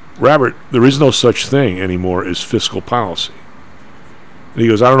 Robert, there is no such thing anymore as fiscal policy. And he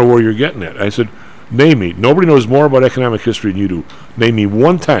goes, I don't know where you're getting at. I said, name me. Nobody knows more about economic history than you do. Name me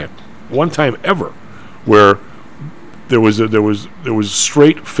one time ever, where there was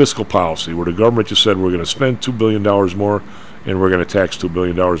straight fiscal policy where the government just said we're going to spend $2 billion more and we're going to tax $2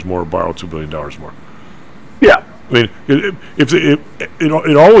 billion more, borrow $2 billion more. Yeah. I mean,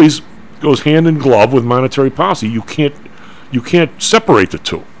 it always goes hand in glove with monetary policy. You can't separate the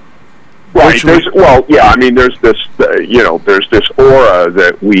two. Right. There's this there's this aura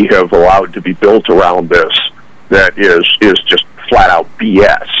that we have allowed to be built around this that is just flat out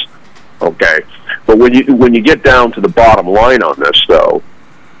BS. Okay. But when you get down to the bottom line on this, though,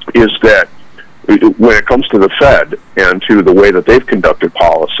 is that when it comes to the Fed and to the way that they've conducted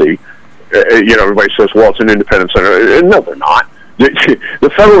policy, everybody says, well, it's an independent center. No, they're not.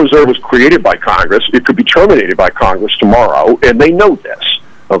 The Federal Reserve was created by Congress. It could be terminated by Congress tomorrow, and they know this.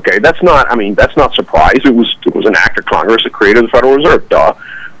 Okay, that's not surprise. It was an act of Congress that created the Federal Reserve. Duh.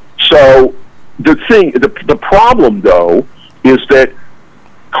 So the problem, though, is that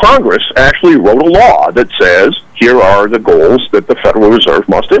Congress actually wrote a law that says here are the goals that the Federal Reserve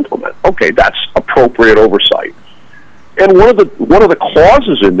must implement. Okay, that's appropriate oversight. And one of the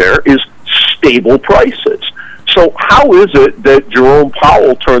clauses in there is stable prices. So how is it that Jerome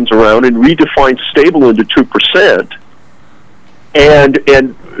Powell turns around and redefines stable into 2%? And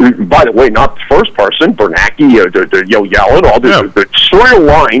by the way, not the first person, Bernanke, Yellen, all the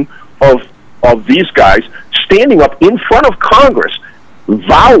storyline of these guys standing up in front of Congress,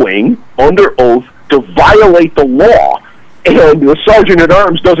 vowing under oath to violate the law, and the sergeant at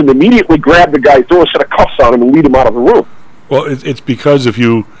arms doesn't immediately grab the guy, throw a set of cuffs on him, and lead him out of the room. Well, it's because if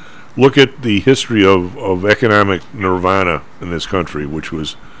you look at the history of economic nirvana in this country, which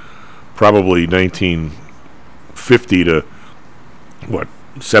was probably 1950 to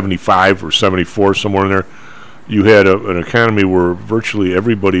 75 or 74, somewhere in there, you had an economy where virtually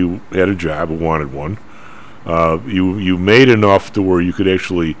everybody had a job who wanted one. You made enough to where you could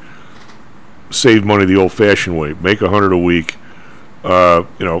actually save money the old-fashioned way, make $100 a week,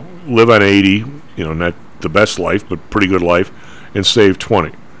 live on 80, not the best life, but pretty good life, and save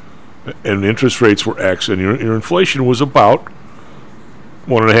 20. and interest rates were X, and your inflation was about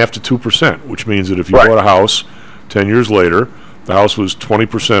 1.5% to 2%, which means that if you bought a house 10 years later, the house was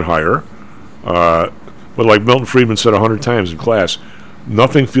 20% higher. But like Milton Friedman said 100 times in class,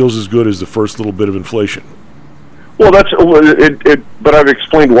 nothing feels as good as the first little bit of inflation. Well, that's it. But I've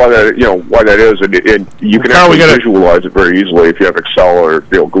explained why that is, and you can actually visualize it very easily if you have Excel or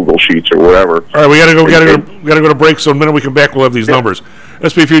Google Sheets or whatever. All right, we gotta go to break. So the minute we come back, we'll have these numbers.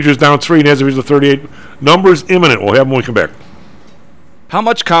 SP futures down 3, NASDAQ futures 38. Numbers imminent. We'll have them when we come back. How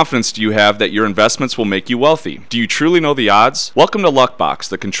much confidence do you have that your investments will make you wealthy? Do you truly know the odds? Welcome to Luckbox,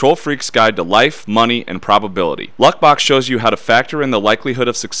 the control freak's guide to life, money, and probability. Luckbox shows you how to factor in the likelihood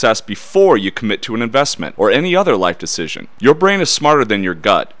of success before you commit to an investment or any other life decision. Your brain is smarter than your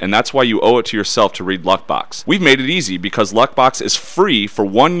gut, and that's why you owe it to yourself to read Luckbox. We've made it easy because Luckbox is free for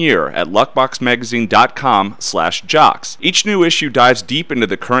 1 year at luckboxmagazine.com/jocks. Each new issue dives deep into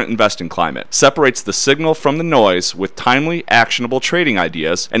the current investing climate, separates the signal from the noise with timely, actionable trading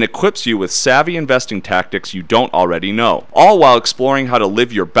ideas, and equips you with savvy investing tactics you don't already know, all while exploring how to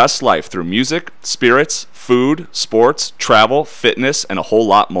live your best life through music, spirits, food, sports, travel, fitness, and a whole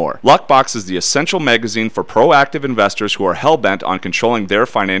lot more. Luckbox is the essential magazine for proactive investors who are hell-bent on controlling their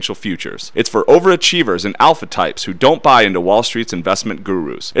financial futures. It's for overachievers and alpha types who don't buy into Wall Street's investment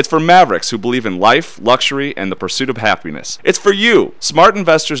gurus. It's for mavericks who believe in life, luxury, and the pursuit of happiness. It's for you. Smart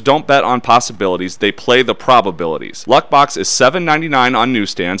investors don't bet on possibilities, they play the probabilities. Luckbox is $7.99 on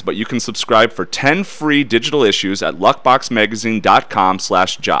newsstands, but you can subscribe for 10 free digital issues at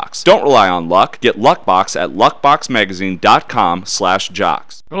luckboxmagazine.com/jocks. Don't rely on luck. Get Luckbox at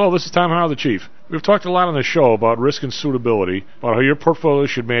luckboxmagazine.com/jocks. Hello, this is Tom Howell, the Chief. We've talked a lot on the show about risk and suitability, about how your portfolio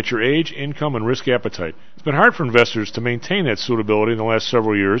should match your age, income, and risk appetite. It's been hard for investors to maintain that suitability in the last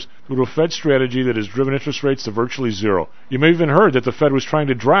several years due to a Fed strategy that has driven interest rates to virtually zero. You may have even heard that the Fed was trying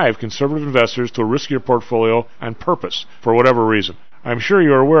to drive conservative investors to a riskier portfolio on purpose, for whatever reason. I'm sure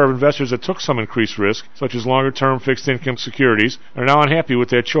you are aware of investors that took some increased risk, such as longer-term fixed-income securities, and are now unhappy with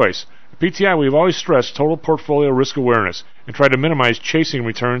that choice. At PTI, we've always stressed total portfolio risk awareness and tried to minimize chasing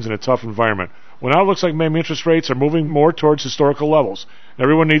returns in a tough environment. Well, now it looks like maybe interest rates are moving more towards historical levels.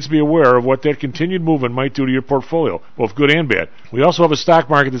 Everyone needs to be aware of what that continued movement might do to your portfolio, both good and bad. We also have a stock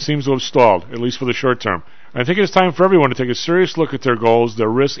market that seems to have stalled, at least for the short term. I think it's time for everyone to take a serious look at their goals, their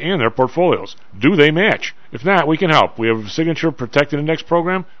risks, and their portfolios. Do they match? If not, we can help. We have a Signature Protected Index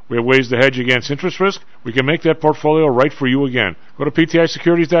program. We have ways to hedge against interest risk. We can make that portfolio right for you again. Go to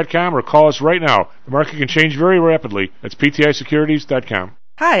PTIsecurities.com or call us right now. The market can change very rapidly. That's PTIsecurities.com.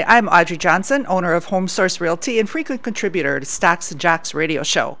 Hi, I'm Audrey Johnson, owner of Home Source Realty and frequent contributor to Stocks and Jocks radio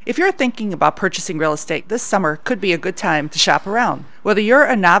show. If you're thinking about purchasing real estate, this summer could be a good time to shop around. Whether you're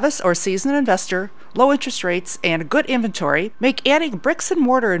a novice or seasoned investor, low interest rates and a good inventory make adding bricks and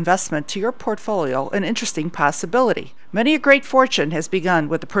mortar investment to your portfolio an interesting possibility. Many a great fortune has begun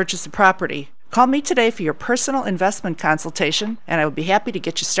with the purchase of property. Call me today for your personal investment consultation, and I would be happy to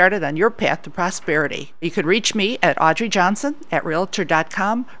get you started on your path to prosperity. You can reach me at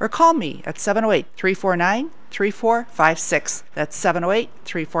audreyjohnson@realtor.com or call me at 708-349-3456. That's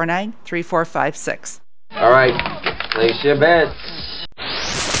 708-349-3456. All right, place your bets.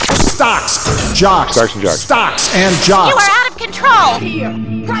 Stocks, jocks, Stocks and jocks. Stocks and jocks. You are out of control. Right here,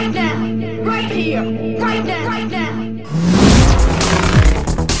 right now, right here, right now, right now.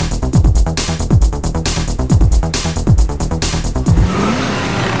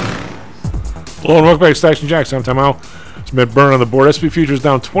 Hello and welcome back to Stocks and Jocks. I'm Tom Howell. It's Matt Byrne on the board. SP futures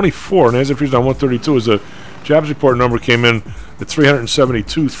down 24, and NASDAQ futures down 132 as the jobs report number came in at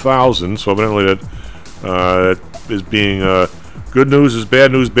 372,000. So evidently that is being good news is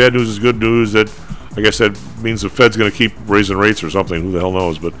bad news is good news. That I guess that means the Fed's going to keep raising rates or something. Who the hell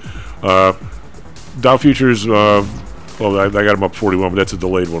knows? But Dow futures, well, I got them up 41, but that's a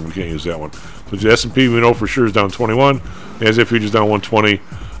delayed one. We can't use that one. So the S&P we know for sure is down 21. NASDAQ futures down 120.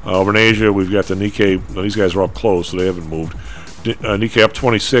 Over in Asia, we've got the Nikkei. Now, these guys are up close, so they haven't moved. Nikkei up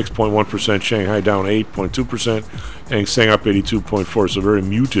 26.1%, Shanghai down 8.2%, Hang Seng up 82.4%, so very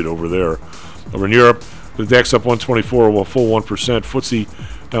muted over there. Over in Europe, the DAX up 124, well, full 1%. FTSE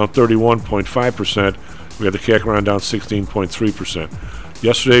down 31.5%. We got the CAC around down 16.3%.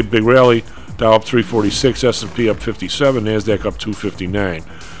 Yesterday, big rally. Dow up 346, S&P up 57, NASDAQ up 259.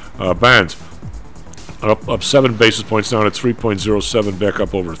 Bonds up 7 basis points down at 3.07, back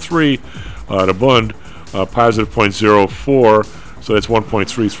up over 3. The Bund positive 0.04, so that's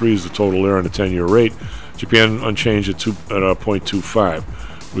 1.33 is the total there on the 10-year rate. Japan unchanged at 0.25.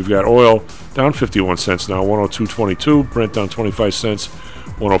 We've got oil down 51 cents now, 102.22. Brent down 25 cents,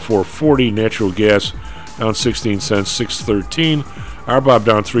 104.40. Natural gas down 16 cents, 6.13. RBOB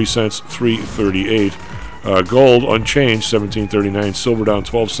down 3 cents, 338. Gold unchanged, 17.39. Silver down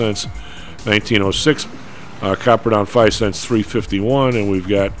 12 cents, 19.06. Copper down 5 cents, 351. And we've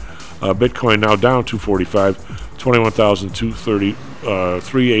got Bitcoin now down 245, 21,230,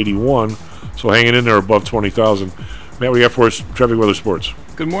 381. So hanging in there above 20,000. Matt, what do you got for us? Traffic, weather, sports.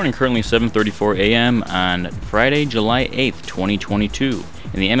 Good morning. Currently 7:34 a.m. on Friday, July 8th, 2022.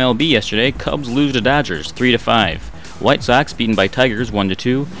 In the MLB yesterday, Cubs lose to Dodgers 3-5. White Sox beaten by Tigers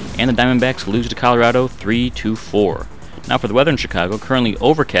 1-2, and the Diamondbacks lose to Colorado 3-4. Now for the weather in Chicago, currently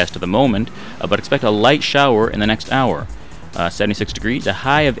overcast at the moment, but expect a light shower in the next hour. 76 degrees, a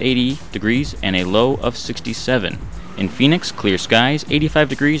high of 80 degrees, and a low of 67. In Phoenix, clear skies, 85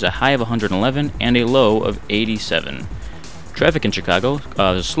 degrees, a high of 111, and a low of 87. Traffic in Chicago,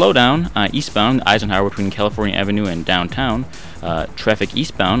 slowdown eastbound Eisenhower between California Avenue and downtown. Traffic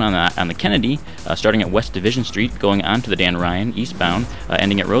eastbound on the Kennedy, starting at West Division Street, going on to the Dan Ryan eastbound,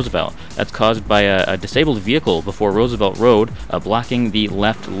 ending at Roosevelt. That's caused by a disabled vehicle before Roosevelt Road, blocking the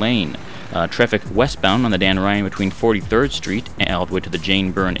left lane. Traffic westbound on the Dan Ryan between 43rd Street and all the way to the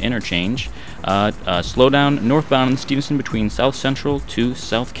Jane Byrne interchange. Slowdown northbound on Stevenson between South Central to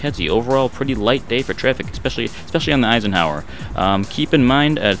South Kedzie. Overall, pretty light day for traffic, especially on the Eisenhower. Keep in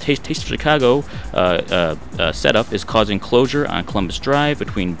mind, Taste of Chicago setup is causing closure on Columbus Drive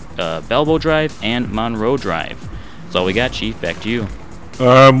between Balboa Drive and Monroe Drive. That's all we got, Chief. Back to you.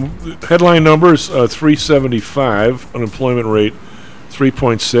 Headline numbers: 375 unemployment rate.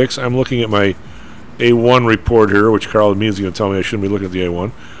 3.6. I'm looking at my A1 report here, which Carl means going to tell me I shouldn't be looking at the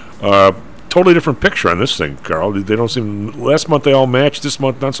A1. Totally different picture on this thing, Carl. They don't seem. Last month they all matched. This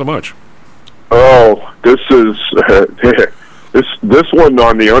month, not so much. Oh, this is this one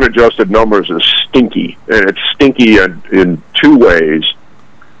on the unadjusted numbers is stinky, and it's stinky in two ways.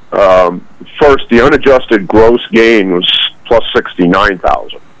 First, the unadjusted gross gain was plus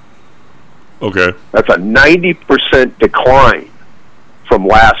 69,000. Okay, that's a 90% decline from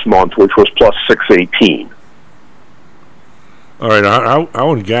last month, which was plus 618. All right,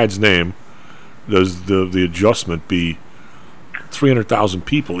 how in God's name does the adjustment be 300,000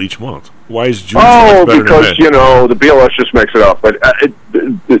 people each month? Why is June so much better because than that? The BLS just makes it up. But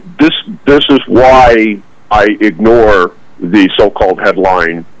this is why I ignore the so-called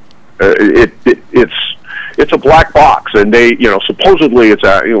headline. It's a black box, and they supposedly it's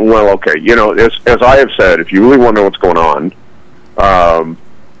well, okay. As I have said, if you really want to know what's going on,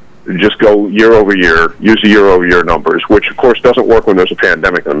 just go year over year, use the year over year numbers, which of course doesn't work when there's a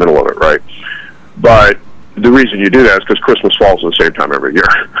pandemic in the middle of it, right? But the reason you do that is because Christmas falls at the same time every year.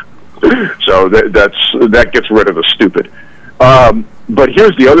 So that gets rid of the stupid. But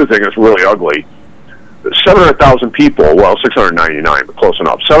here's the other thing that's really ugly. 700,000 people, well, 699, but close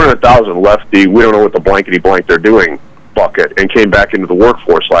enough. 700,000 left the we don't know what the blankety blank they're doing bucket and came back into the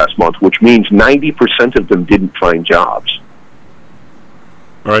workforce last month, which means 90% of them didn't find jobs.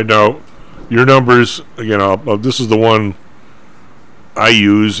 All right, now, your numbers, again, this is the one I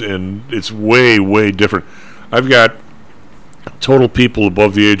use, and it's way, way different. I've got total people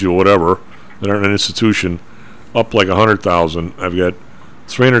above the age of whatever that are in an institution up like 100,000. I've got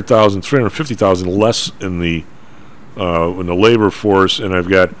 300,000, 350,000 less in the labor force, and I've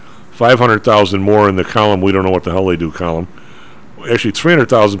got 500,000 more in the column, we don't know what the hell they do column. Actually,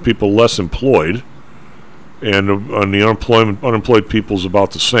 300,000 people less employed, and on the unemployed people is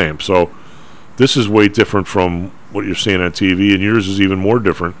about the same. So this is way different from what you're seeing on TV, and yours is even more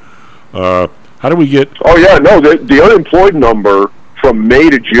different. How do we get... Oh, yeah, no, the unemployed number from May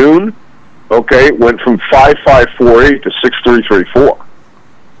to June, okay, went from 5,548 to 6,334.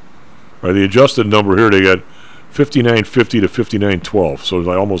 Right, the adjusted number here, they got 5950 to 5912, so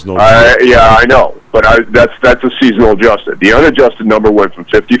like almost no... yeah, I know, but that's a seasonal adjusted. The unadjusted number went from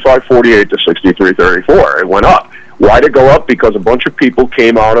 5548 to 6334. It went up. Why did it go up? Because a bunch of people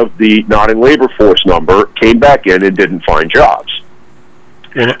came out of the not in labor force number, came back in, and didn't find jobs.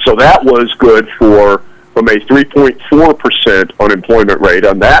 Yeah. So that was good from a 3.4% unemployment rate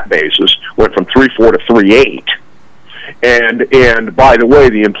on that basis, went from 3.4 to 3.8. And by the way,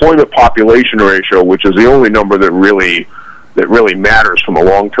 the employment population ratio, which is the only number that really matters from a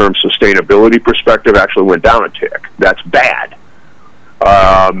long-term sustainability perspective, actually went down a tick. That's bad.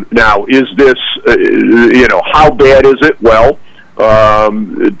 Now, is this how bad is it? Well,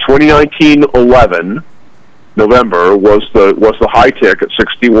 2019-11 November was the high tick at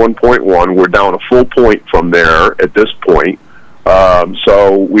 61.1. We're down a full point from there at this point.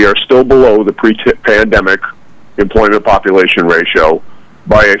 So we are still below the pre-pandemic employment population ratio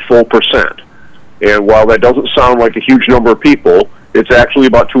by a full %. And while that doesn't sound like a huge number of people, it's actually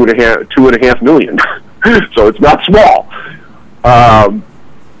about 2.5 million. So it's not small.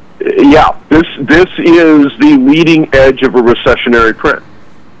 Yeah, this is the leading edge of a recessionary print.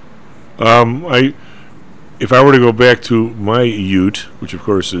 If I were to go back to my Ute, which of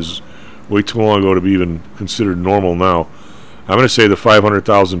course is way too long ago to be even considered normal now, I'm going to say the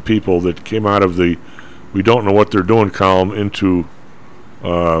 500,000 people that came out of the "we don't know what they're doing" column into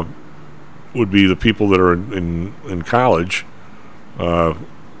would be the people that are in college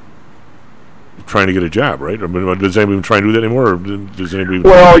trying to get a job, right? I mean, does anybody even try and do that anymore? Or does anybody?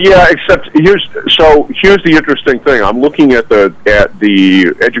 Well, yeah. Except here's the interesting thing. I'm looking at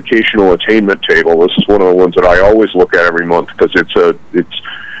the educational attainment table. This is one of the ones that I always look at every month because it's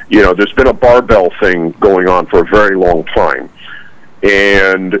there's been a barbell thing going on for a very long time,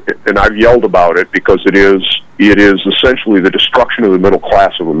 and I've yelled about it because it is essentially the destruction of the middle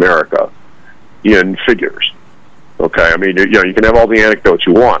class of America in figures. Okay, I mean, you can have all the anecdotes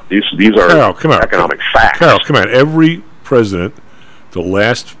you want. These are economic facts. Carl, come on. Every president, the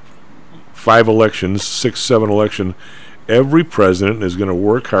last 5 elections, 6, 7 election, every president is going to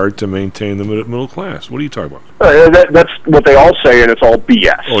work hard to maintain the middle class. What are you talking about? That's what they all say, and it's all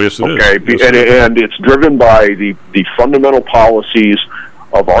BS. Oh, yes, it is. Okay, and it's driven by the fundamental policies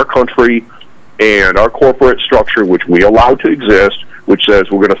of our country and our corporate structure, which we allow to exist, which says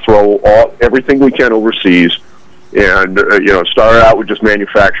we're going to throw everything we can overseas. And, started out with just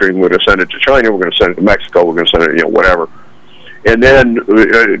manufacturing. We're going to send it to China. We're going to send it to Mexico. We're going to send it, whatever. And then,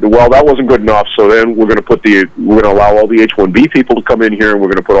 that wasn't good enough. So then we're going to allow all the H-1B people to come in here, and we're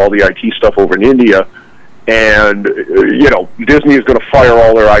going to put all the IT stuff over in India. And, Disney is going to fire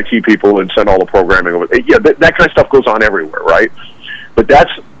all their IT people and send all the programming over. Yeah, that kind of stuff goes on everywhere, right? But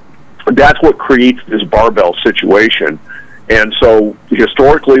that's what creates this barbell situation. And so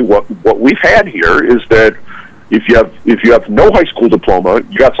historically, what we've had here is that if you have no high school diploma,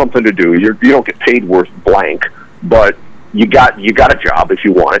 you got something to do. You don't get paid worth blank, but you got a job if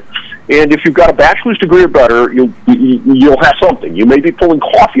you want it. And if you've got a bachelor's degree or better, you'll have something. You may be pulling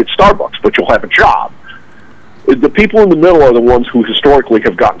coffee at Starbucks, but you'll have a job. The people in the middle are the ones who historically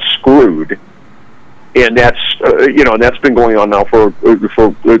have gotten screwed, and that's been going on now for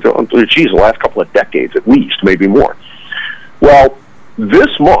the last couple of decades at least, maybe more. Well,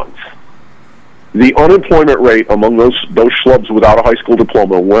 this month, the unemployment rate among those schlubs without a high school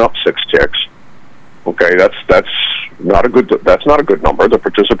diploma went up 6 ticks. Okay, that's not a good number. The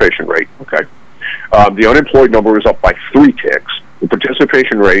participation rate. Okay, the unemployed number is up by 3 ticks. The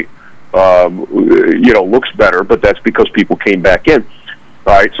participation rate, looks better, but that's because people came back in.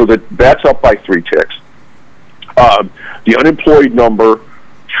 All right, so that's up by 3 ticks. The unemployed number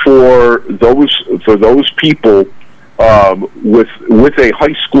for those people with a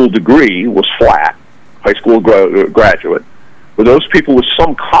high school degree was flat, high school graduate. For those people with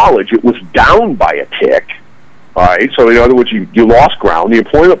some college, it was down by a tick. All right, so in other words, you lost ground. The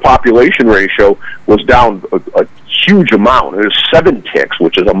employment population ratio was down a huge amount. It was 7 ticks,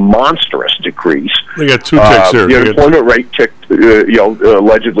 which is a monstrous decrease. They got 2 ticks there. The unemployment rate ticked,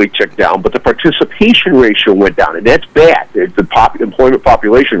 allegedly ticked down, but the participation ratio went down, and that's bad. It's the employment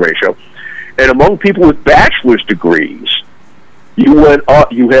population ratio. And among people with bachelor's degrees, you went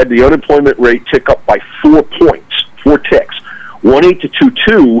up. You had the unemployment rate tick up by 4 points, 4 ticks, 1.8 to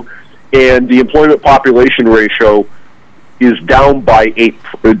 2.2, and the employment population ratio is down by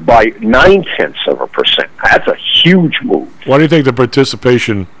 0.9%. That's a huge move. Why do you think the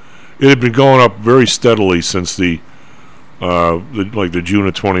participation? It had been going up very steadily since the June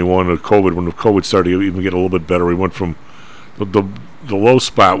of 21 of COVID, when the COVID started to even get a little bit better. We went from the low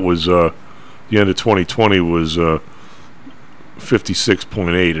spot was the end of 2020 was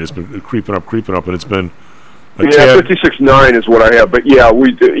 56.8. It's been creeping up, and it's been 56.9 is what I have. But yeah,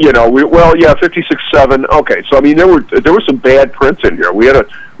 56.7. Okay, so I mean there were some bad prints in here. We had a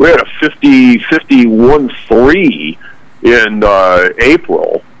 51.3 in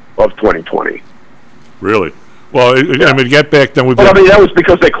April of 2020. Really? Well, I mean, get back then. But I mean, that was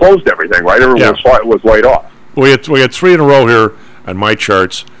because they closed everything, right? Everyone was laid off. We had 3 in a row here on my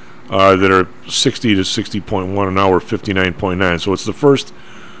charts that are 60 to 60.1 an hour, 59.9. So it's the first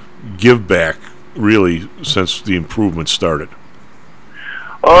give back really since the improvement started.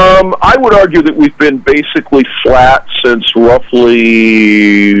 I would argue that we've been basically flat since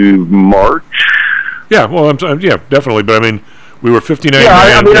roughly March. Yeah, well, definitely. But I mean, we were 59. Yeah,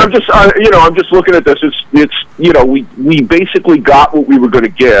 I mean, I'm just looking at this. It's we basically got what we were going to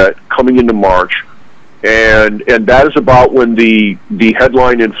get coming into March, and that is about when the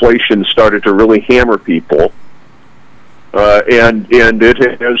headline inflation started to really hammer people, and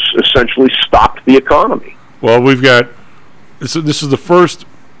it has essentially stopped the economy. Well, we've got this is the first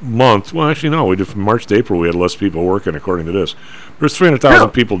month, well, actually, no, we did from March to April, we had less people working, according to this. There's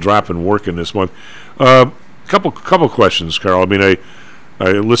 300,000 people dropping working this month. Couple questions, Carl. I mean,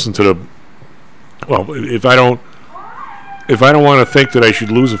 I listened to the. Well, if I don't want to think that I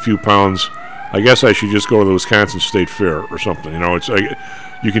should lose a few pounds, I guess I should just go to the Wisconsin State Fair or something. You know, it's like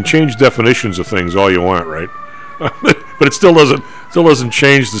you can change definitions of things all you want, right? But it still doesn't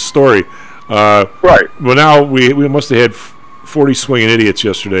change the story. Right. Well, now we must have had 40 swinging idiots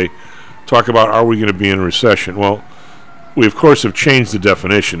yesterday talk about, are we going to be in a recession? Well, we of course have changed the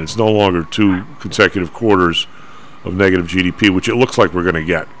definition. It's no longer 2 consecutive quarters of negative GDP, which it looks like we're going to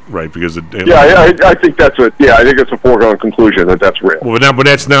get, right? Because I think that's I think it's a foregone conclusion that that's real. Well, but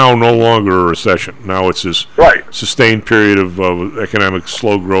that's now no longer a recession. Now it's this sustained period of economic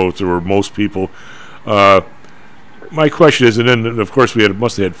slow growth, or most people. My question is, and then of course we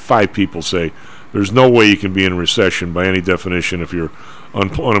must have had 5 people say, there's no way you can be in a recession by any definition if your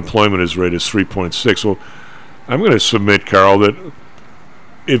unemployment rate is 3.6. Well, I'm going to submit, Carl, that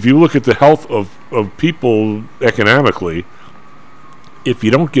if you look at the health of people economically, if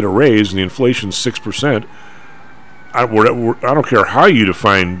you don't get a raise and the inflation's 6%, I don't care how you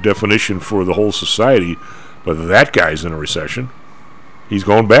define definition for the whole society, but that guy's in a recession. He's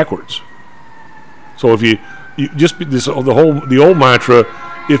going backwards. So if you just the old mantra,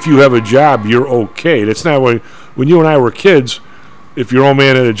 if you have a job, you're okay. That's not when you and I were kids. If your old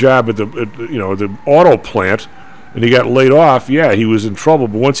man had a job at the auto plant and he got laid off, yeah, he was in trouble.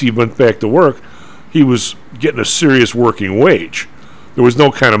 But once he went back to work, he was getting a serious working wage. There was no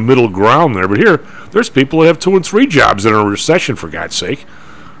kind of middle ground there. But here, there's people that have 2 and 3 jobs that are in a recession, for God's sake.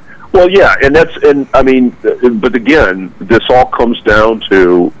 Well, yeah, but again, this all comes down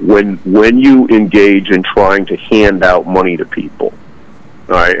to when you engage in trying to hand out money to people.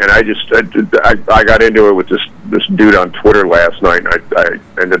 All right, and I got into it with this dude on Twitter last night, and I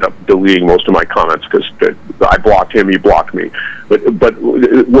ended up deleting most of my comments because I blocked him, he blocked me. But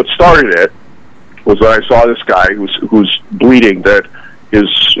what started it was when I saw this guy who's bleeding that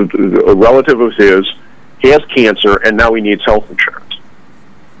a relative of his has cancer and now he needs health insurance.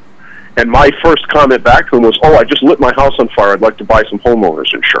 And my first comment back to him was, I just lit my house on fire. I'd like to buy some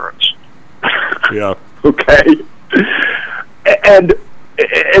homeowners insurance. Yeah. Okay. And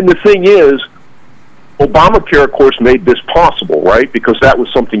the thing is, Obamacare, of course, made this possible, right? Because that was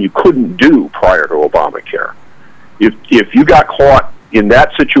something you couldn't do prior to Obamacare. If you got caught in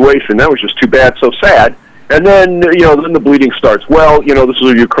that situation, that was just too bad, so sad. And then, then the bleeding starts. Well, this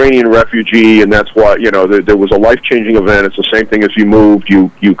is a Ukrainian refugee, and that's why, there was a life-changing event. It's the same thing as you moved.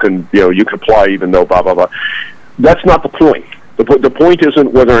 You can apply even though blah, blah, blah. That's not the point. The point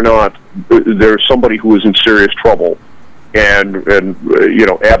isn't whether or not there's somebody who is in serious trouble and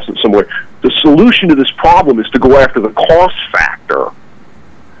absent somewhere. The solution to this problem is to go after the cost factor.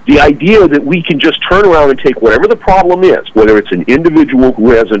 The idea that we can just turn around and take whatever the problem is, whether it's an individual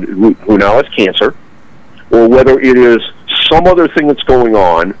who now has cancer, or whether it is some other thing that's going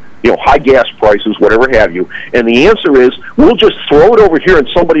on, high gas prices, whatever have you, and the answer is, we'll just throw it over here and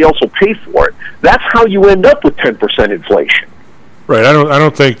somebody else will pay for it. That's how you end up with 10% inflation. Right. I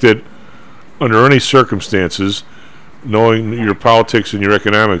don't think that under any circumstances, knowing your politics and your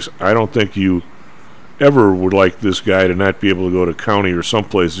economics, I don't think you ever would like this guy to not be able to go to county or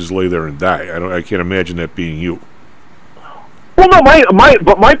someplace, just lay there and die. I can't imagine that being you. Well, no,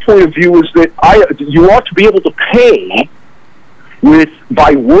 my point of view is that you ought to be able to pay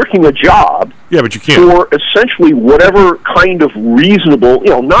by working a job. Yeah, but you can't. For essentially whatever kind of reasonable,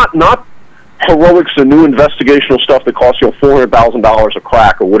 not heroics and new investigational stuff that costs $400,000 a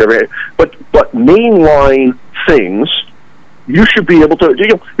crack or whatever, but mainline things. You should be able to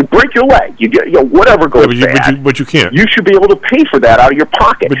you break your leg, you get whatever goes bad. But you can't. You should be able to pay for that out of your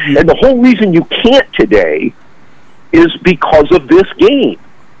pocket. And the whole reason you can't today is because of this game.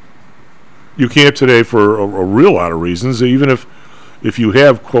 You can't today for a real lot of reasons. Even if you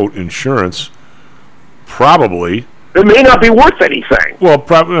have, quote, insurance, probably it may not be worth anything. Well,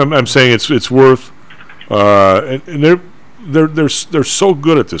 I'm saying it's worth, and they're so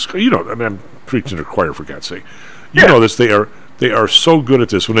good at this. I'm preaching to the choir, for God's sake. You know this. They are so good at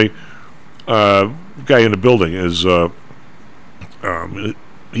this. When they guy in the building is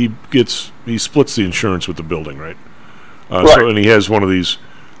he splits the insurance with the building, right? Right. So, and he has one of these,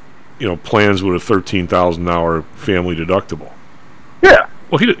 plans with a $13,000 family deductible. Yeah.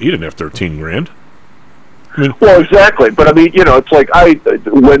 Well, he didn't have $13,000. Well, exactly. But I mean, it's like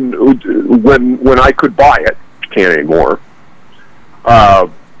when I could buy it, can't anymore.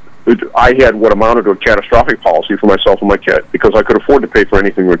 I had what amounted to a catastrophic policy for myself and my kid because I could afford to pay for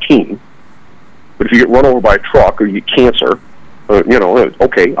anything routine. But if you get run over by a truck or you get cancer,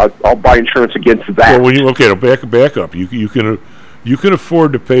 Okay, I'll buy insurance against that. Well, back up. You can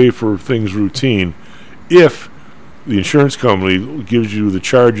afford to pay for things routine if the insurance company gives you the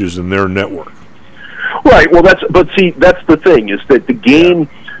charges in their network. Right. Well, that's the thing is that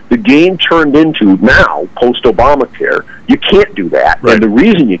the game turned into now post Obamacare. You can't do that, right. And the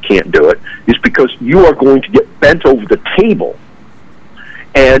reason you can't do it is because you are going to get bent over the table,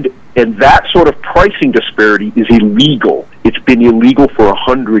 and that sort of pricing disparity is illegal. It's been illegal for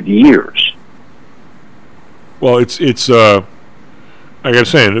 100 years. Well, it's like I was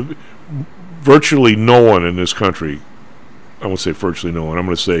saying, virtually no one in this country, I won't say virtually no one, I'm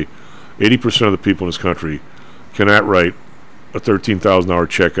going to say 80% of the people in this country cannot write a $13,000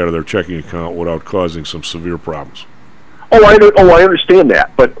 check out of their checking account without causing some severe problems. I understand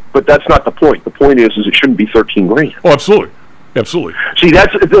that, but that's not the point. The point is it shouldn't be $13,000. Oh, absolutely. See,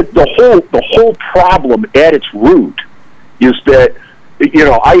 that's the whole problem at its root is that, it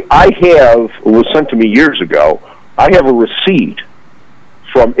was sent to me years ago, I have a receipt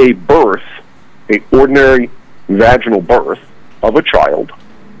from a birth, an ordinary vaginal birth of a child,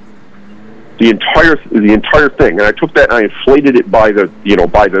 the entire thing, and I took that and I inflated it by the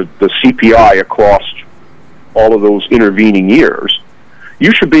CPI across all of those intervening years.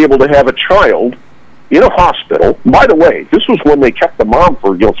 You should be able to have a child in a hospital. By the way, this was when they kept the mom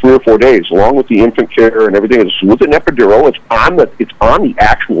for 3 or 4 days, along with the infant care and everything. It's with an epidural. It's on the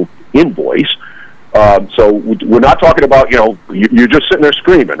actual invoice. So we're not talking about you're just sitting there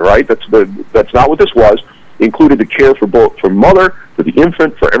screaming, right? That's not what this was. It included the care for mother, for the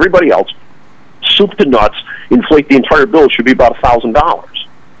infant, for everybody else. Soup to nuts. Inflate the entire bill should be about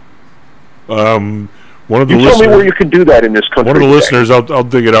 $1,000. One of the tell me where you can do that in this country. One of the listeners, I'll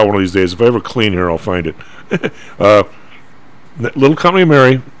dig it out one of these days. If I ever clean here, I'll find it. Little Company of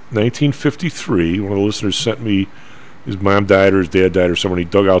Mary, 1953. One of the listeners sent me, his mom died or his dad died or someone. He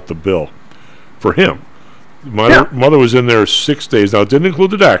dug out the bill for him. Mother was in there 6 days. Now, it didn't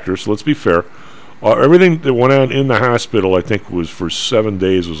include the doctor, so let's be fair. Everything that went on in the hospital, I think, was for 7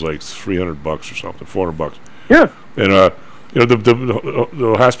 days was like $300 or something, $400. Yeah. And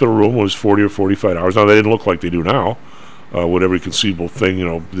the hospital room was 40 or 45 hours. Now, they didn't look like they do now, with every conceivable thing,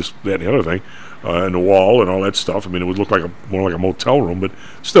 this, that, and the other thing, and the wall and all that stuff. I mean, it would look like more like a motel room, but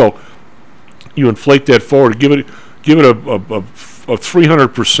still, you inflate that forward, give it a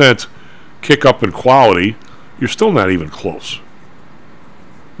 300% kick up in quality, you're still not even close.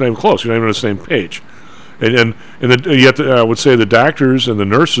 Not even close. You're not even on the same page. Yet I would say the doctors and the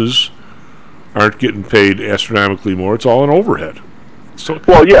nurses aren't getting paid astronomically more. It's all an overhead. So,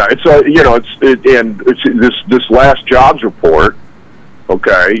 well, yeah, it's this last jobs report.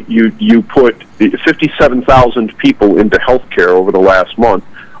 Okay, you put 57,000 people into healthcare over the last month.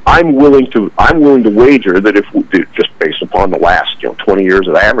 I'm willing to wager that if just based upon the last 20 years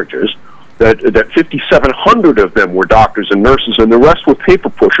of averages, that 5,700 of them were doctors and nurses, and the rest were paper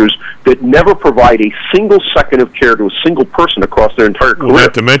pushers that never provide a single second of care to a single person across their entire career. Well,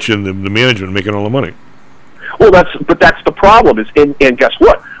 not to mention the management making all the money. Well, that's the problem. And guess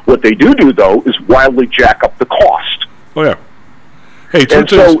what? What they do though is wildly jack up the cost. Oh yeah. Hey, and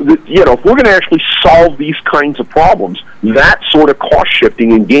so if we're going to actually solve these kinds of problems, that sort of cost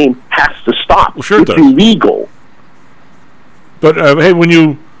shifting in game has to stop. Well, sure, it's illegal. But hey, when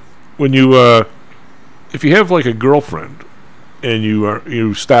you if you have like a girlfriend and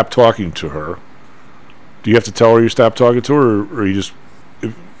you stop talking to her, do you have to tell her you stop talking to her, or you just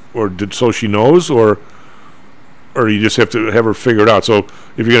so she knows, or you just have to have her figure it out? So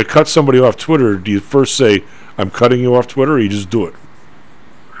if you're going to cut somebody off Twitter, do you first say I'm cutting you off Twitter, or you just do it?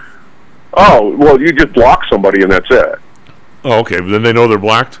 Oh, well, you just block somebody and that's it. Oh, okay. But then they know they're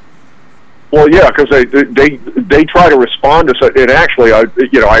blocked? Well, yeah, because they try to respond to, and actually, I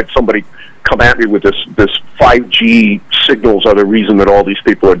had somebody come at me with this 5G signals are the reason that all these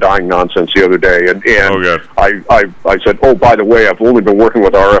people are dying nonsense the other day, and I said, oh, by the way, I've only been working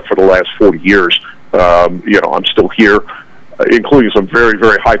with RF for the last 40 years. I'm still here, including some very,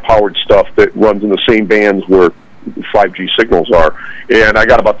 very high-powered stuff that runs in the same bands where 5G signals are. And I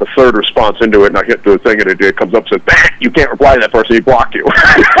got about the third response into it, and I hit the thing, and it comes up and says, you can't reply to that person, he blocked you.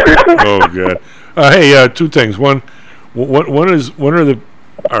 Oh, God. Hey, two things. One are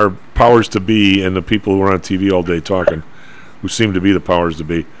our powers to be and the people who are on TV all day talking, who seem to be the powers to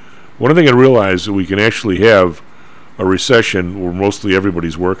be. One thing I realized that we can actually have a recession where mostly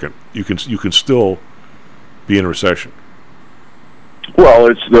everybody's working. You can still be in a recession. Well,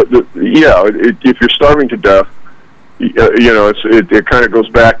 it's if you're starving to death, it kind of goes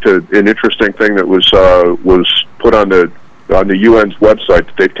back to an interesting thing that was put on the UN's website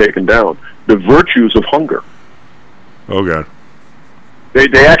that they've taken down: the virtues of hunger. Oh God.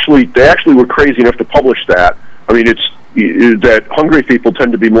 They actually were crazy enough to publish that. I mean, it's that hungry people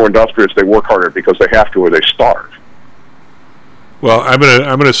tend to be more industrious. They work harder because they have to, or they starve. Well, I'm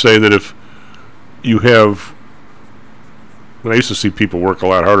gonna say that if you have, I used to see people work a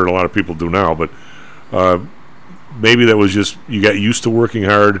lot harder than a lot of people do now, but maybe that was just you got used to working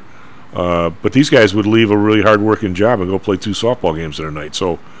hard. But these guys would leave a really hard-working job and go play 2 softball games in a night.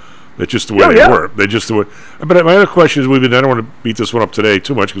 So that's just the way they were. They just do it. But my other question is, I don't want to beat this one up today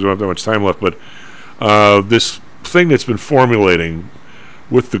too much because we don't have that much time left. But this thing that's been formulating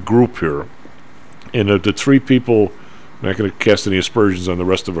with the group here, and the 3 people, I'm not going to cast any aspersions on the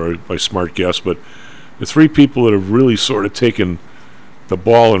rest of my smart guests, but the 3 people that have really sort of taken the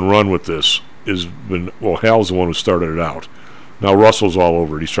ball and run with this has been, well, Hal's the one who started it out. Now Russell's all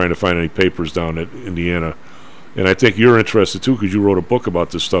over it. He's trying to find any papers down at Indiana. And I think you're interested too because you wrote a book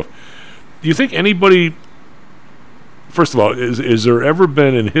about this stuff. Do you think anybody, first of all, is there ever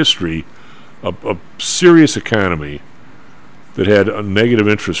been in history a serious economy that had negative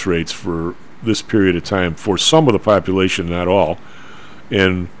interest rates for this period of time for some of the population, not all?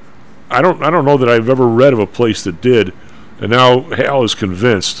 And I don't know that I've ever read of a place that did. And now Hal is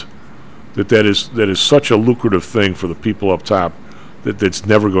convinced that is such a lucrative thing for the people up top that's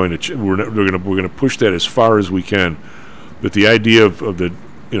never going to we're going to push that as far as we can. That the idea of the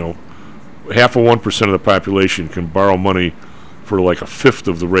 0.5% of the population can borrow money for like a fifth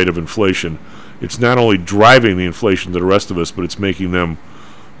of the rate of inflation. It's not only driving the inflation to the rest of us, but it's making them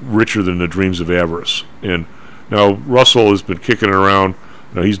richer than the dreams of avarice. And now Russell has been kicking it around.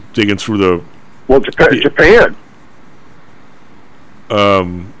 He's digging through Japan.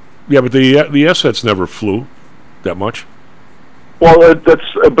 Yeah, but the assets never flew that much. Well, that's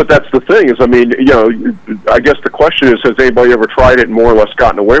the thing is, I mean, I guess the question is, has anybody ever tried it and more or less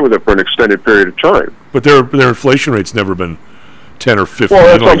gotten away with it for an extended period of time? But their inflation rate's never been 10 or 15. Well,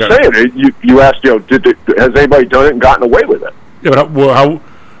 that's what I'm saying. You asked, has anybody done it and gotten away with it? Yeah, but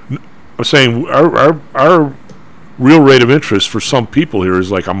I'm saying our real rate of interest for some people here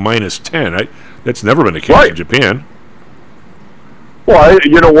is like a -10. That's never been the case in Japan. Well,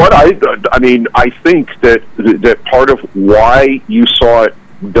 you know what? I mean, I think that part of why you saw it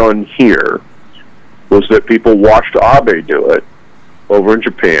done here was that people watched Abe do it over in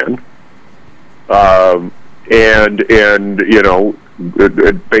Japan, and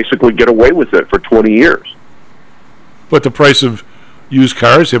basically get away with it for 20 years. But the price of used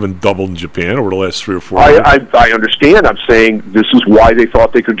cars haven't doubled in Japan over the last 3 or 4 years. I understand. I'm saying this is why they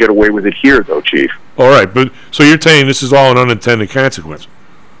thought they could get away with it here, though, Chief. All right, but so you're saying this is all an unintended consequence?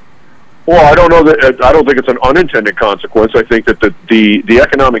 Well, I don't know that. I don't think it's an unintended consequence. I think that the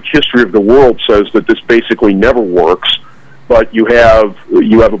economic history of the world says that this basically never works. But you have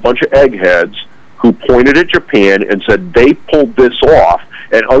a bunch of eggheads who pointed at Japan and said they pulled this off.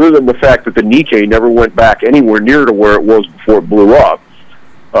 And other than the fact that the Nikkei never went back anywhere near to where it was before it blew up,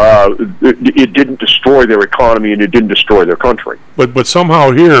 it didn't destroy their economy and it didn't destroy their country. But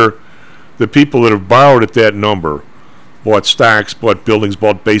somehow here, the people that have borrowed at that number, bought stocks, bought buildings,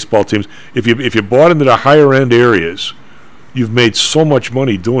 bought baseball teams. If you bought into the higher end areas, you've made so much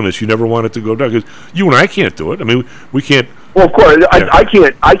money doing this. You never want it to go down because you and I can't do it. I mean, we can't. Well, of course,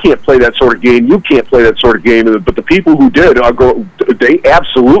 I can't play that sort of game. You can't play that sort of game. But the people who did, they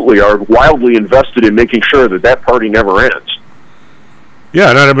absolutely are wildly invested in making sure that party never ends. Yeah,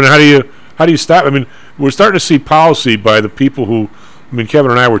 and I mean, how do you stop? I mean, we're starting to see policy by the people who. I mean,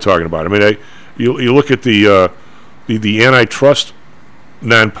 Kevin and I were talking about it. I mean, you look at the antitrust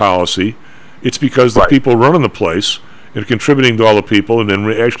non-policy. It's because the people running the place and contributing to all the people, and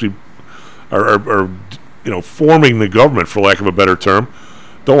then actually are forming the government, for lack of a better term,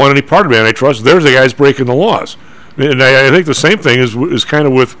 don't want any part of antitrust. There's the guys breaking the laws, and I think the same thing is kind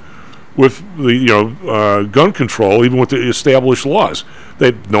of with the gun control, even with the established laws.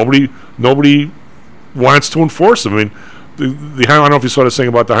 Nobody wants to enforce them. I mean, I don't know if you saw this thing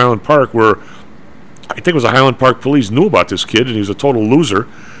about the Highland Park where I think it was the Highland Park police knew about this kid and he was a total loser.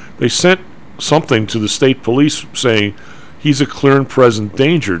 They sent something to the state police saying he's a clear and present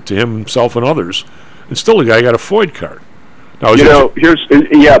danger to himself and others, and still the guy got a FOID card. Now,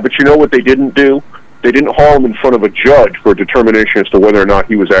 but you know what they didn't do? They didn't haul him in front of a judge for a determination as to whether or not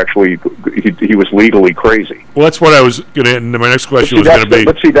he was actually he was legally crazy. Well, that's what I was going to. My next question was going to be.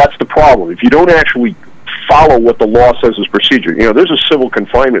 But see, that's the problem. If you don't actually follow what the law says is procedure, there's a civil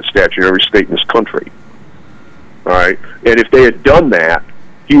confinement statute in every state in this country. All right, and if they had done that,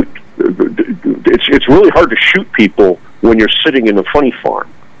 it's really hard to shoot people when you're sitting in the funny farm.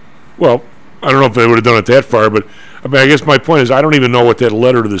 Well, I don't know if they would have done it that far, but I mean, I guess my point is I don't even know what that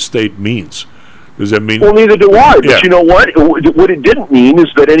letter to the state means. Does that mean? Well, neither do I. But Yeah. you know what? What it didn't mean is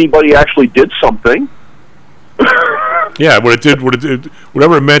that anybody actually did something. Yeah,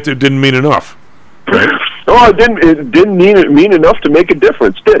 whatever it meant, it didn't mean enough. Right? Oh, it didn't mean enough to make a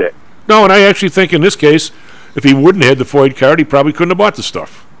difference, did it? No, and I actually think in this case, if he wouldn't have had the FOID card, he probably couldn't have bought the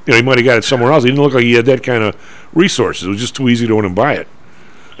stuff. He might have got it somewhere else. He didn't look like he had that kind of resources. It was just too easy to buy it.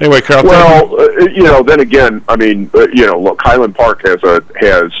 Anyway, Carl. Well, then again, I mean, look, Highland Park has a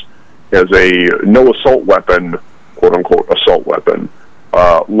no assault weapon, quote unquote assault weapon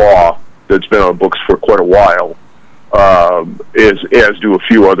law that's been on books for quite a while. As do a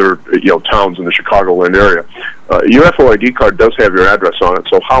few other towns in the Chicagoland area. Your FOID card does have your address on it.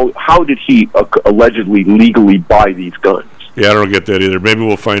 So how did he allegedly legally buy these guns? Yeah, I don't get that either. Maybe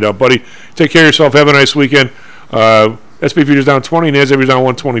we'll find out, buddy. Take care of yourself. Have a nice weekend. SP Futures down 20, NASDAQ Futures down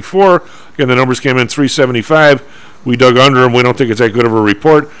 124. Again, the numbers came in 375. We dug under them. We don't think it's that good of a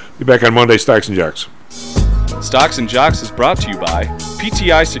report. Be back on Monday, Stocks and Jocks. Stocks and Jocks is brought to you by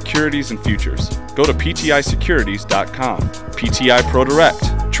PTI Securities and Futures. Go to PTIsecurities.com. PTI Pro Direct.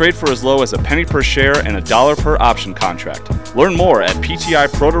 Trade for as low as a penny per share and $1 per option contract. Learn more at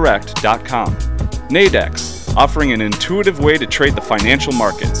PTIProDirect.com. Nadex. Offering an intuitive way to trade the financial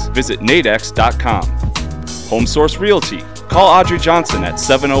markets. Visit nadex.com. Home Source Realty. Call Audrey Johnson at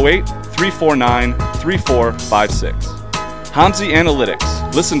 708-349-3456. Hamzy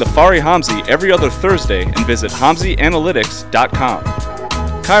Analytics. Listen to Fari Hamzy every other Thursday and visit HamzyAnalytics.com.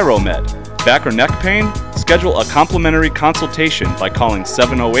 ChiroMed. Back or neck pain? Schedule a complimentary consultation by calling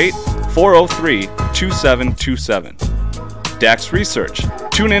 708-403-2727. DAX Research.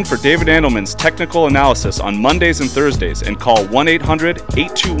 Tune in for David Andelman's technical analysis on Mondays and Thursdays and call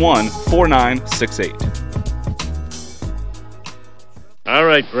 1-800-821-4968. All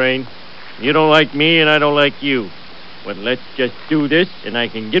right, Brain. You don't like me and I don't like you. But let's just do this and I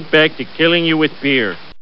can get back to killing you with beer.